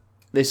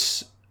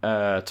 This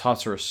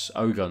Tartarus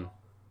Ogun.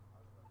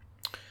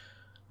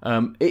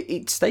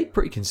 It stayed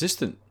pretty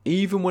consistent,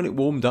 even when it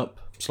warmed up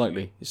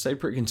slightly. It stayed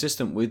pretty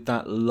consistent with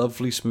that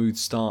lovely smooth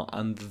start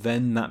and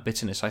then that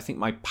bitterness. I think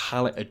my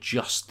palate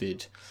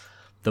adjusted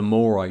the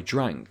more I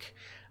drank,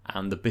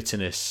 and the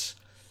bitterness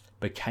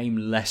became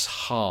less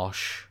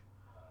harsh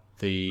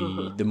the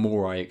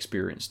more I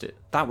experienced it.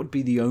 That would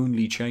be the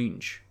only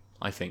change,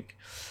 I think.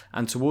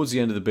 And towards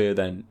the end of the beer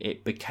then,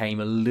 it became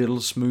a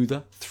little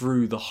smoother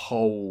through the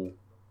whole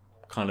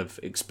kind of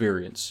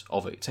experience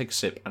of it. Take a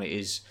sip and it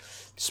is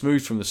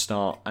smooth from the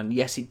start, and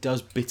yes, it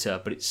does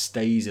bitter, but it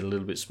stays a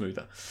little bit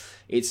smoother.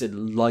 It's a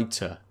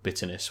lighter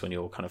bitterness when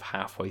you're kind of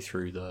halfway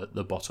through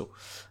the bottle.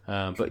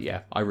 But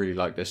yeah, I really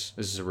like this.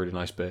 This is a really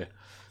nice beer.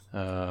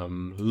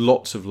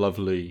 Lots of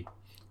lovely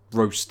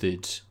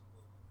roasted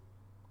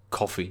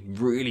coffee,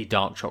 really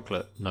dark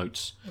chocolate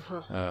notes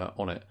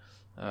on it,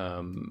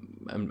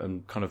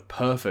 and kind of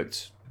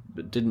perfect,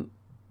 but didn't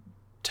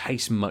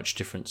taste much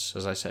difference,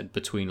 as I said,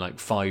 between like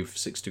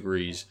 5-6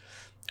 degrees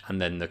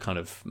and then the kind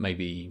of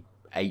maybe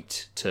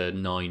 8 to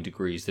 9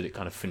 degrees that it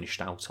kind of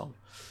finished out on.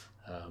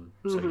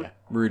 So yeah,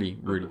 really,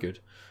 really good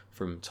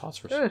from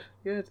Tartarus.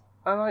 Good.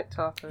 I like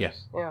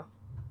Tartarus. Yeah.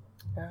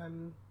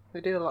 They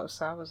do a lot of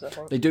sours, I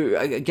think. They do,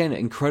 again,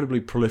 incredibly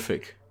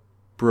prolific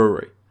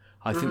brewery.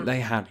 I think they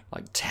had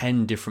like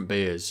 10 different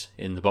beers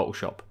in the bottle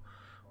shop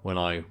when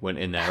I went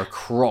in there,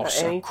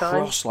 across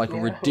like a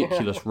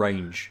ridiculous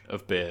range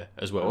of beer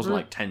as well. It wasn't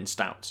like 10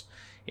 stouts.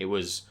 It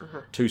was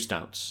 2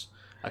 stouts,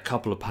 a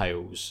couple of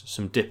pales,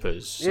 some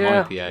dippers, some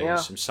IPAs,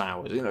 some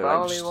sours. You know,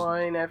 barley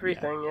wine,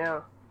 everything, yeah.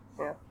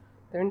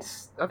 They're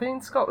are they in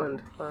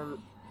Scotland?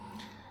 I'm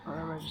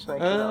just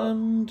making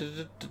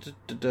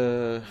that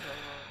up.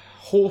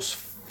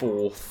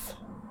 Horseforth.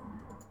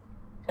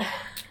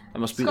 That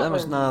must be.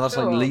 Scotland, That's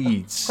like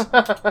Leeds.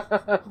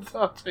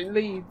 That's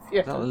Leeds. Yeah.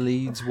 Is that the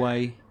Leeds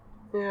way?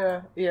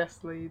 Yeah. Yes,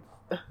 Leeds.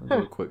 I'll do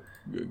a quick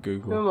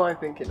Google. Who am I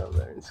thinking of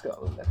there in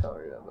Scotland? I can't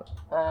remember.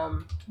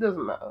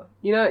 Doesn't matter.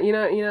 You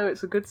know.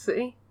 It's a good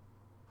city.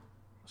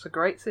 It's a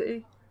great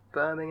city.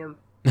 Birmingham.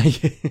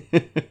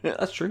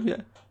 That's true.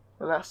 Yeah.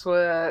 And that's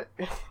where.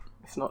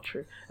 It's not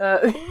true.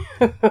 No,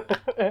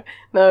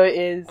 it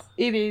is.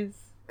 It is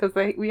because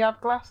we have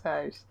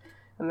Glasshouse,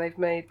 and they've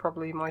made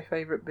probably my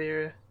favourite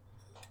beer.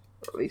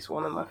 At least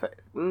one of my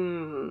favourite.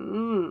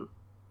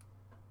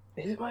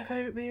 Is it my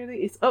favourite beer?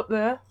 It's up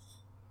there.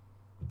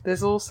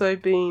 There's also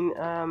been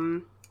I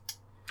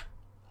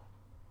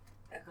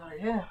got it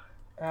here.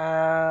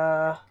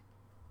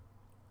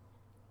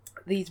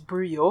 These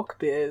Brew York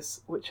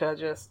beers, which are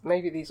just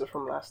maybe these are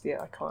from last year.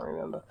 I can't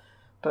remember,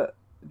 but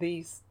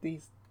these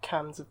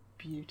cans of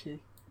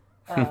beauty.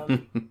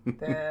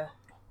 They're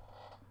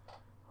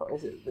what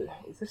is it?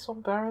 Is this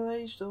one barrel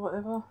aged or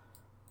whatever?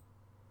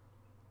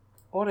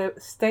 Whatever.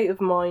 State of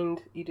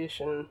Mind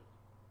Edition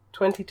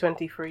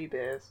 2023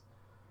 beers.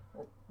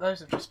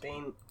 Those have just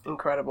been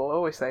incredible. I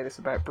always say this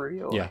about Brew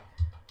York. Yeah.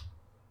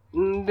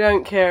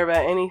 Don't care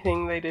about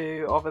anything they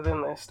do other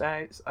than their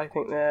stouts. I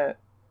think they're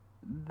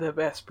the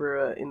best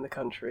brewer in the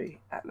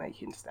country at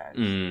making stouts,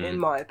 in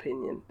my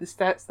opinion. The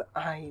stouts that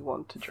I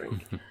want to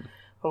drink.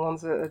 The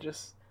ones that are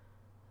just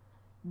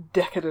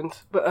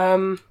decadent. But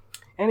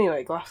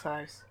anyway,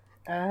 Glasshouse.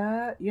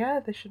 Yeah,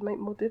 they should make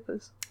more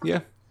dippers.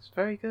 Yeah. It's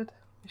very good.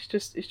 It's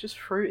just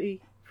fruity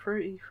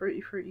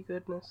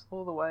goodness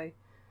all the way.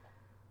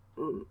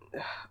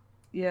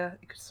 Yeah,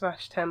 you could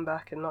smash 10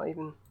 back and not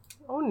even...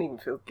 I wouldn't even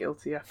feel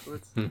guilty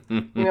afterwards. You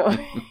know,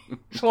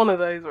 it's one of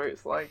those where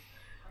it's like,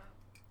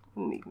 I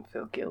wouldn't even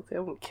feel guilty. I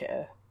wouldn't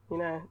care. You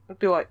know, I'd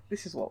be like,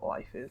 this is what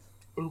life is.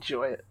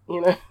 Enjoy it.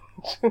 You know,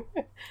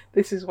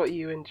 this is what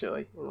you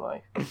enjoy in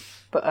life.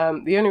 But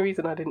the only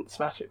reason I didn't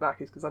smash it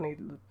back is because I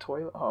needed the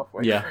toilet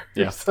halfway through.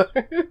 Yeah. So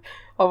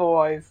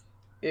otherwise,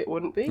 it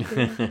wouldn't be.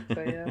 So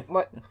yeah,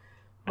 might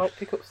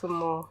pick up some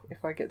more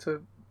if I get to a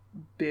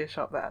beer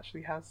shop that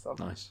actually has some.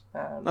 Nice.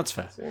 That's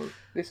fair. So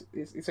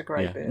it's a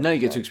great beer. Now you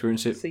get to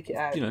experience it. Seek it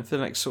out. You know, for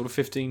the next sort of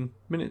 15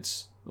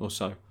 minutes or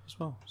so as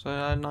well. So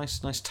a nice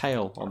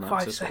tail on that.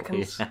 5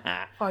 seconds.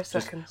 5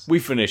 seconds. We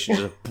finish and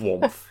just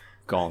boomf,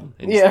 gone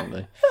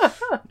instantly.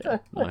 Yeah,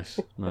 nice.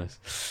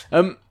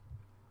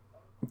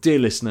 Dear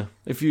listener,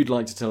 if you'd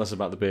like to tell us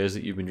about the beers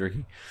that you've been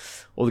drinking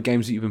or the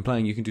games that you've been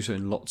playing, you can do so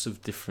in lots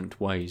of different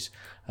ways.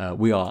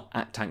 We are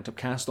at Tanked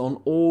Upcast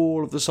on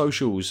all of the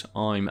socials.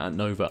 I'm at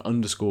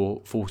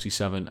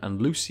Nova_47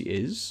 and Lucy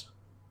is...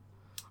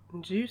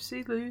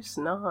 Juicy Loose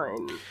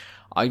 9.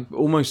 I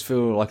almost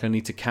feel like I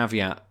need to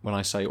caveat when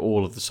I say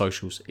all of the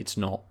socials. It's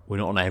not. We're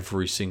not on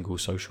every single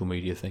social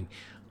media thing.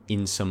 You're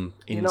not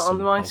on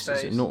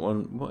MySpace? Not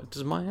on... What,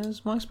 is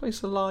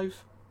MySpace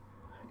alive?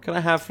 Can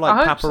I have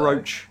like Papa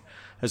Roach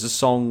as a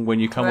song when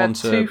you come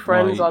onto my... I had 2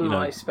 friends on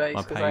my MySpace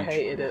because I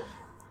hated it.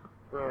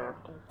 Yeah,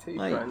 2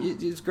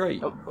 friends. It's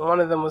great. One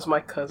of them was my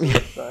cousin,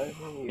 so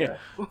there you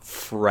go.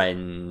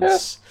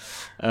 Friends.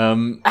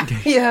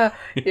 Yeah,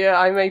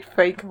 I made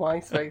fake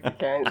MySpace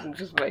accounts and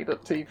just made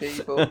up 2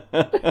 people.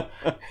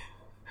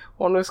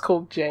 One was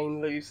called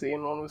Jane Lucy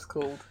and one was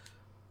called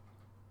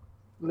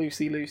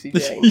Lucy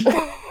Jane.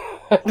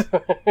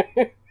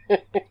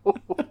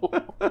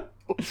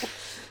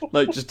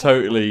 Like, just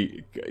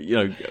totally, you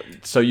know,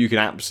 so you can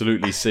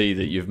absolutely see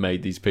that you've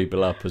made these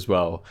people up as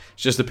well.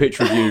 It's just a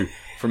picture of you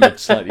from a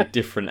slightly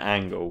different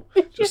angle,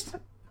 just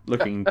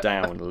looking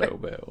down a little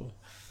bit.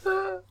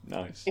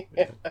 Nice.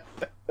 Yeah.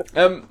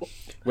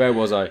 Where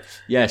was I?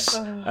 Yes.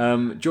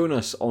 Join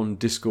us on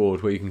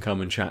Discord where you can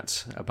come and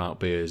chat about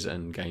beers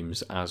and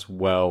games as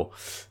well.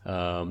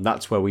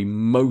 That's where we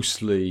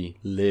mostly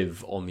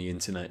live on the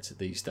internet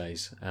these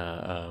days,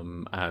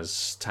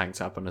 as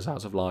Tanked Up and as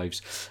Out of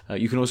Lives.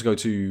 You can also go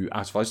to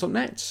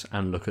outoflives.net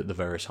and look at the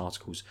various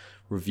articles,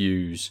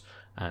 reviews,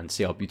 and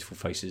see our beautiful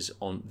faces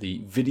on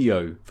the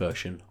video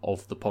version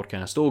of the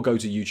podcast, or go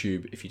to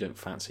YouTube if you don't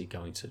fancy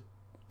going to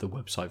the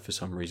website for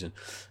some reason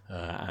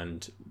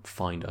and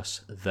find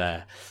us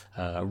there.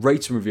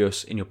 Rate and review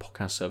us in your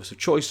podcast service of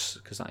choice,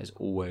 because that is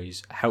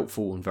always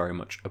helpful and very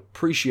much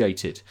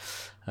appreciated.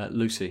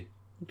 Lucy,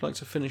 would you like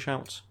to finish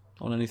out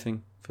on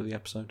anything for the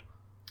episode?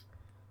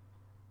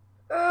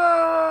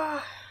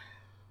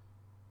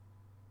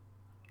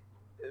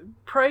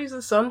 Praise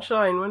the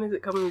sunshine. When is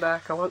it coming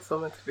back? I want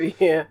summer to be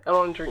here. I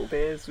want to drink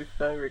beers with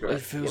no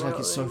regrets. It feels like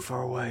it's so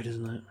far away,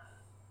 doesn't it?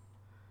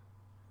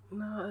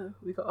 No,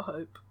 we got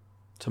hope.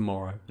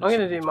 Tomorrow. I'm going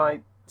to do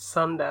my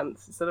sun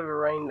dance instead of a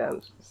rain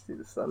dance. Just do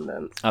the sun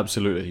dance.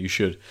 Absolutely, you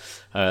should.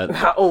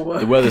 That'll work.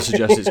 The weather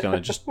suggests it's going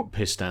to just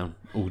piss down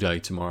all day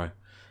tomorrow.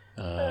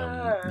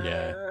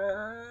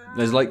 Yeah.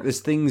 There's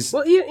things.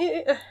 Well,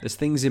 there's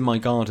things in my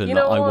garden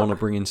that I want to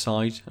bring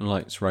inside, and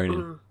like it's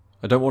raining.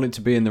 I don't want it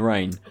to be in the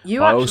rain.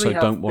 But I also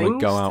don't want to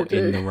go out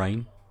in the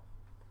rain.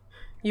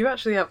 You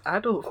actually have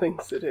adult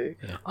things to do.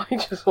 Yeah. I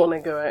just want to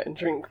go out and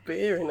drink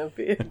beer in a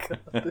beer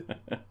garden.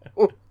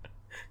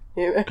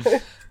 You know?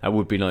 That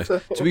would be nice.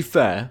 To be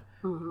fair,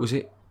 was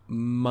it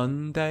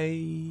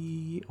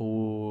Monday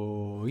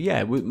or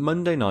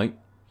Monday night?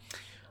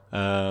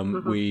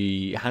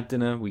 We had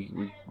dinner.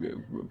 We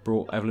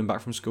brought Evelyn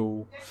back from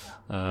school,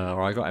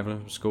 or I got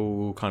Evelyn from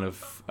school. Kind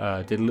of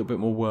did a little bit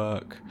more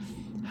work.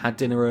 Had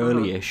dinner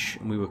early-ish,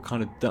 and we were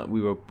kind of done.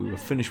 We were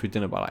finished with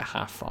dinner by like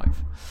 5:30,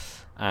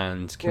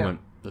 and Kim went,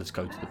 "Let's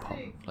go to the pub."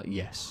 Like,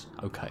 yes,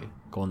 okay,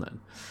 go on then.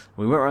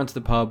 We went around to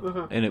the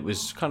pub, and it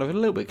was kind of a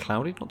little bit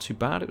cloudy, not too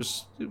bad. It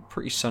was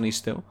pretty sunny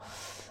still,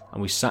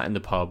 and we sat in the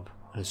pub.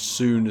 And as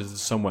soon as the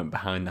sun went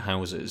behind the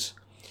houses,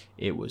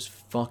 it was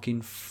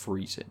fucking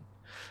freezing.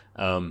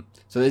 So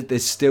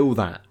there's still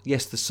that.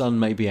 Yes, the sun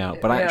may be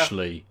out, but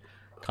actually,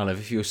 kind of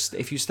if you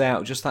stay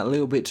out just that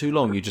little bit too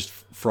long, you're just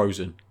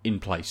frozen in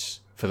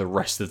place for the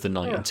rest of the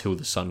night until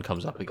the sun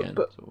comes up again.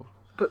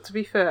 But to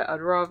be fair, I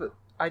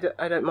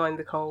don't mind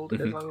the cold as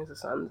long as the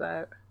sun's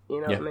out. You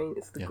know what I mean?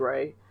 It's the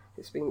grey.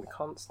 It's been the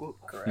constant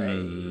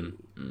grey.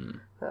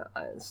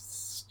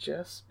 It's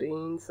just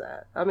been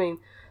sad. I mean,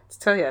 to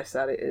tell you how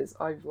sad it is,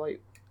 I've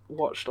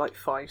watched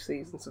 5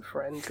 seasons of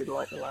Friends in the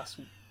last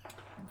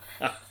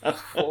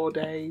 4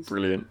 days.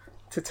 Brilliant.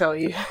 To tell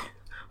you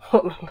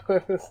what the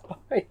weather's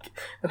like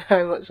and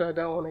how much I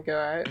don't want to go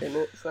out in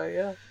it. So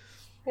yeah.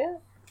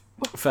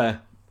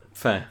 Fair.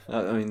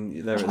 I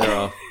mean, there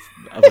are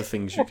other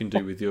things you can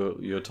do with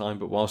your time,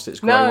 but whilst it's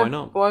grey, why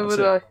not? Why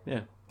would I?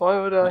 Yeah. Why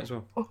would I? Might as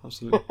well.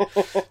 Absolutely.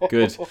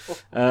 Good.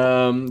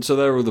 So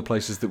there are all the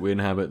places that we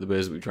inhabit, the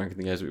beers that we drank, and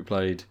the games that we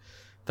played.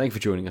 Thank you for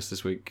joining us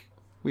this week.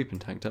 We've been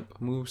Tanked Up,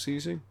 and we'll see you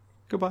soon.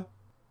 Goodbye.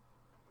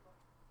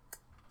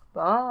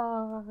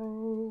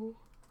 Bye.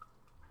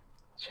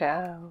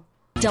 Ciao.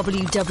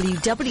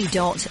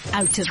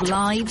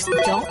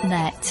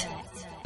 www.outoflives.net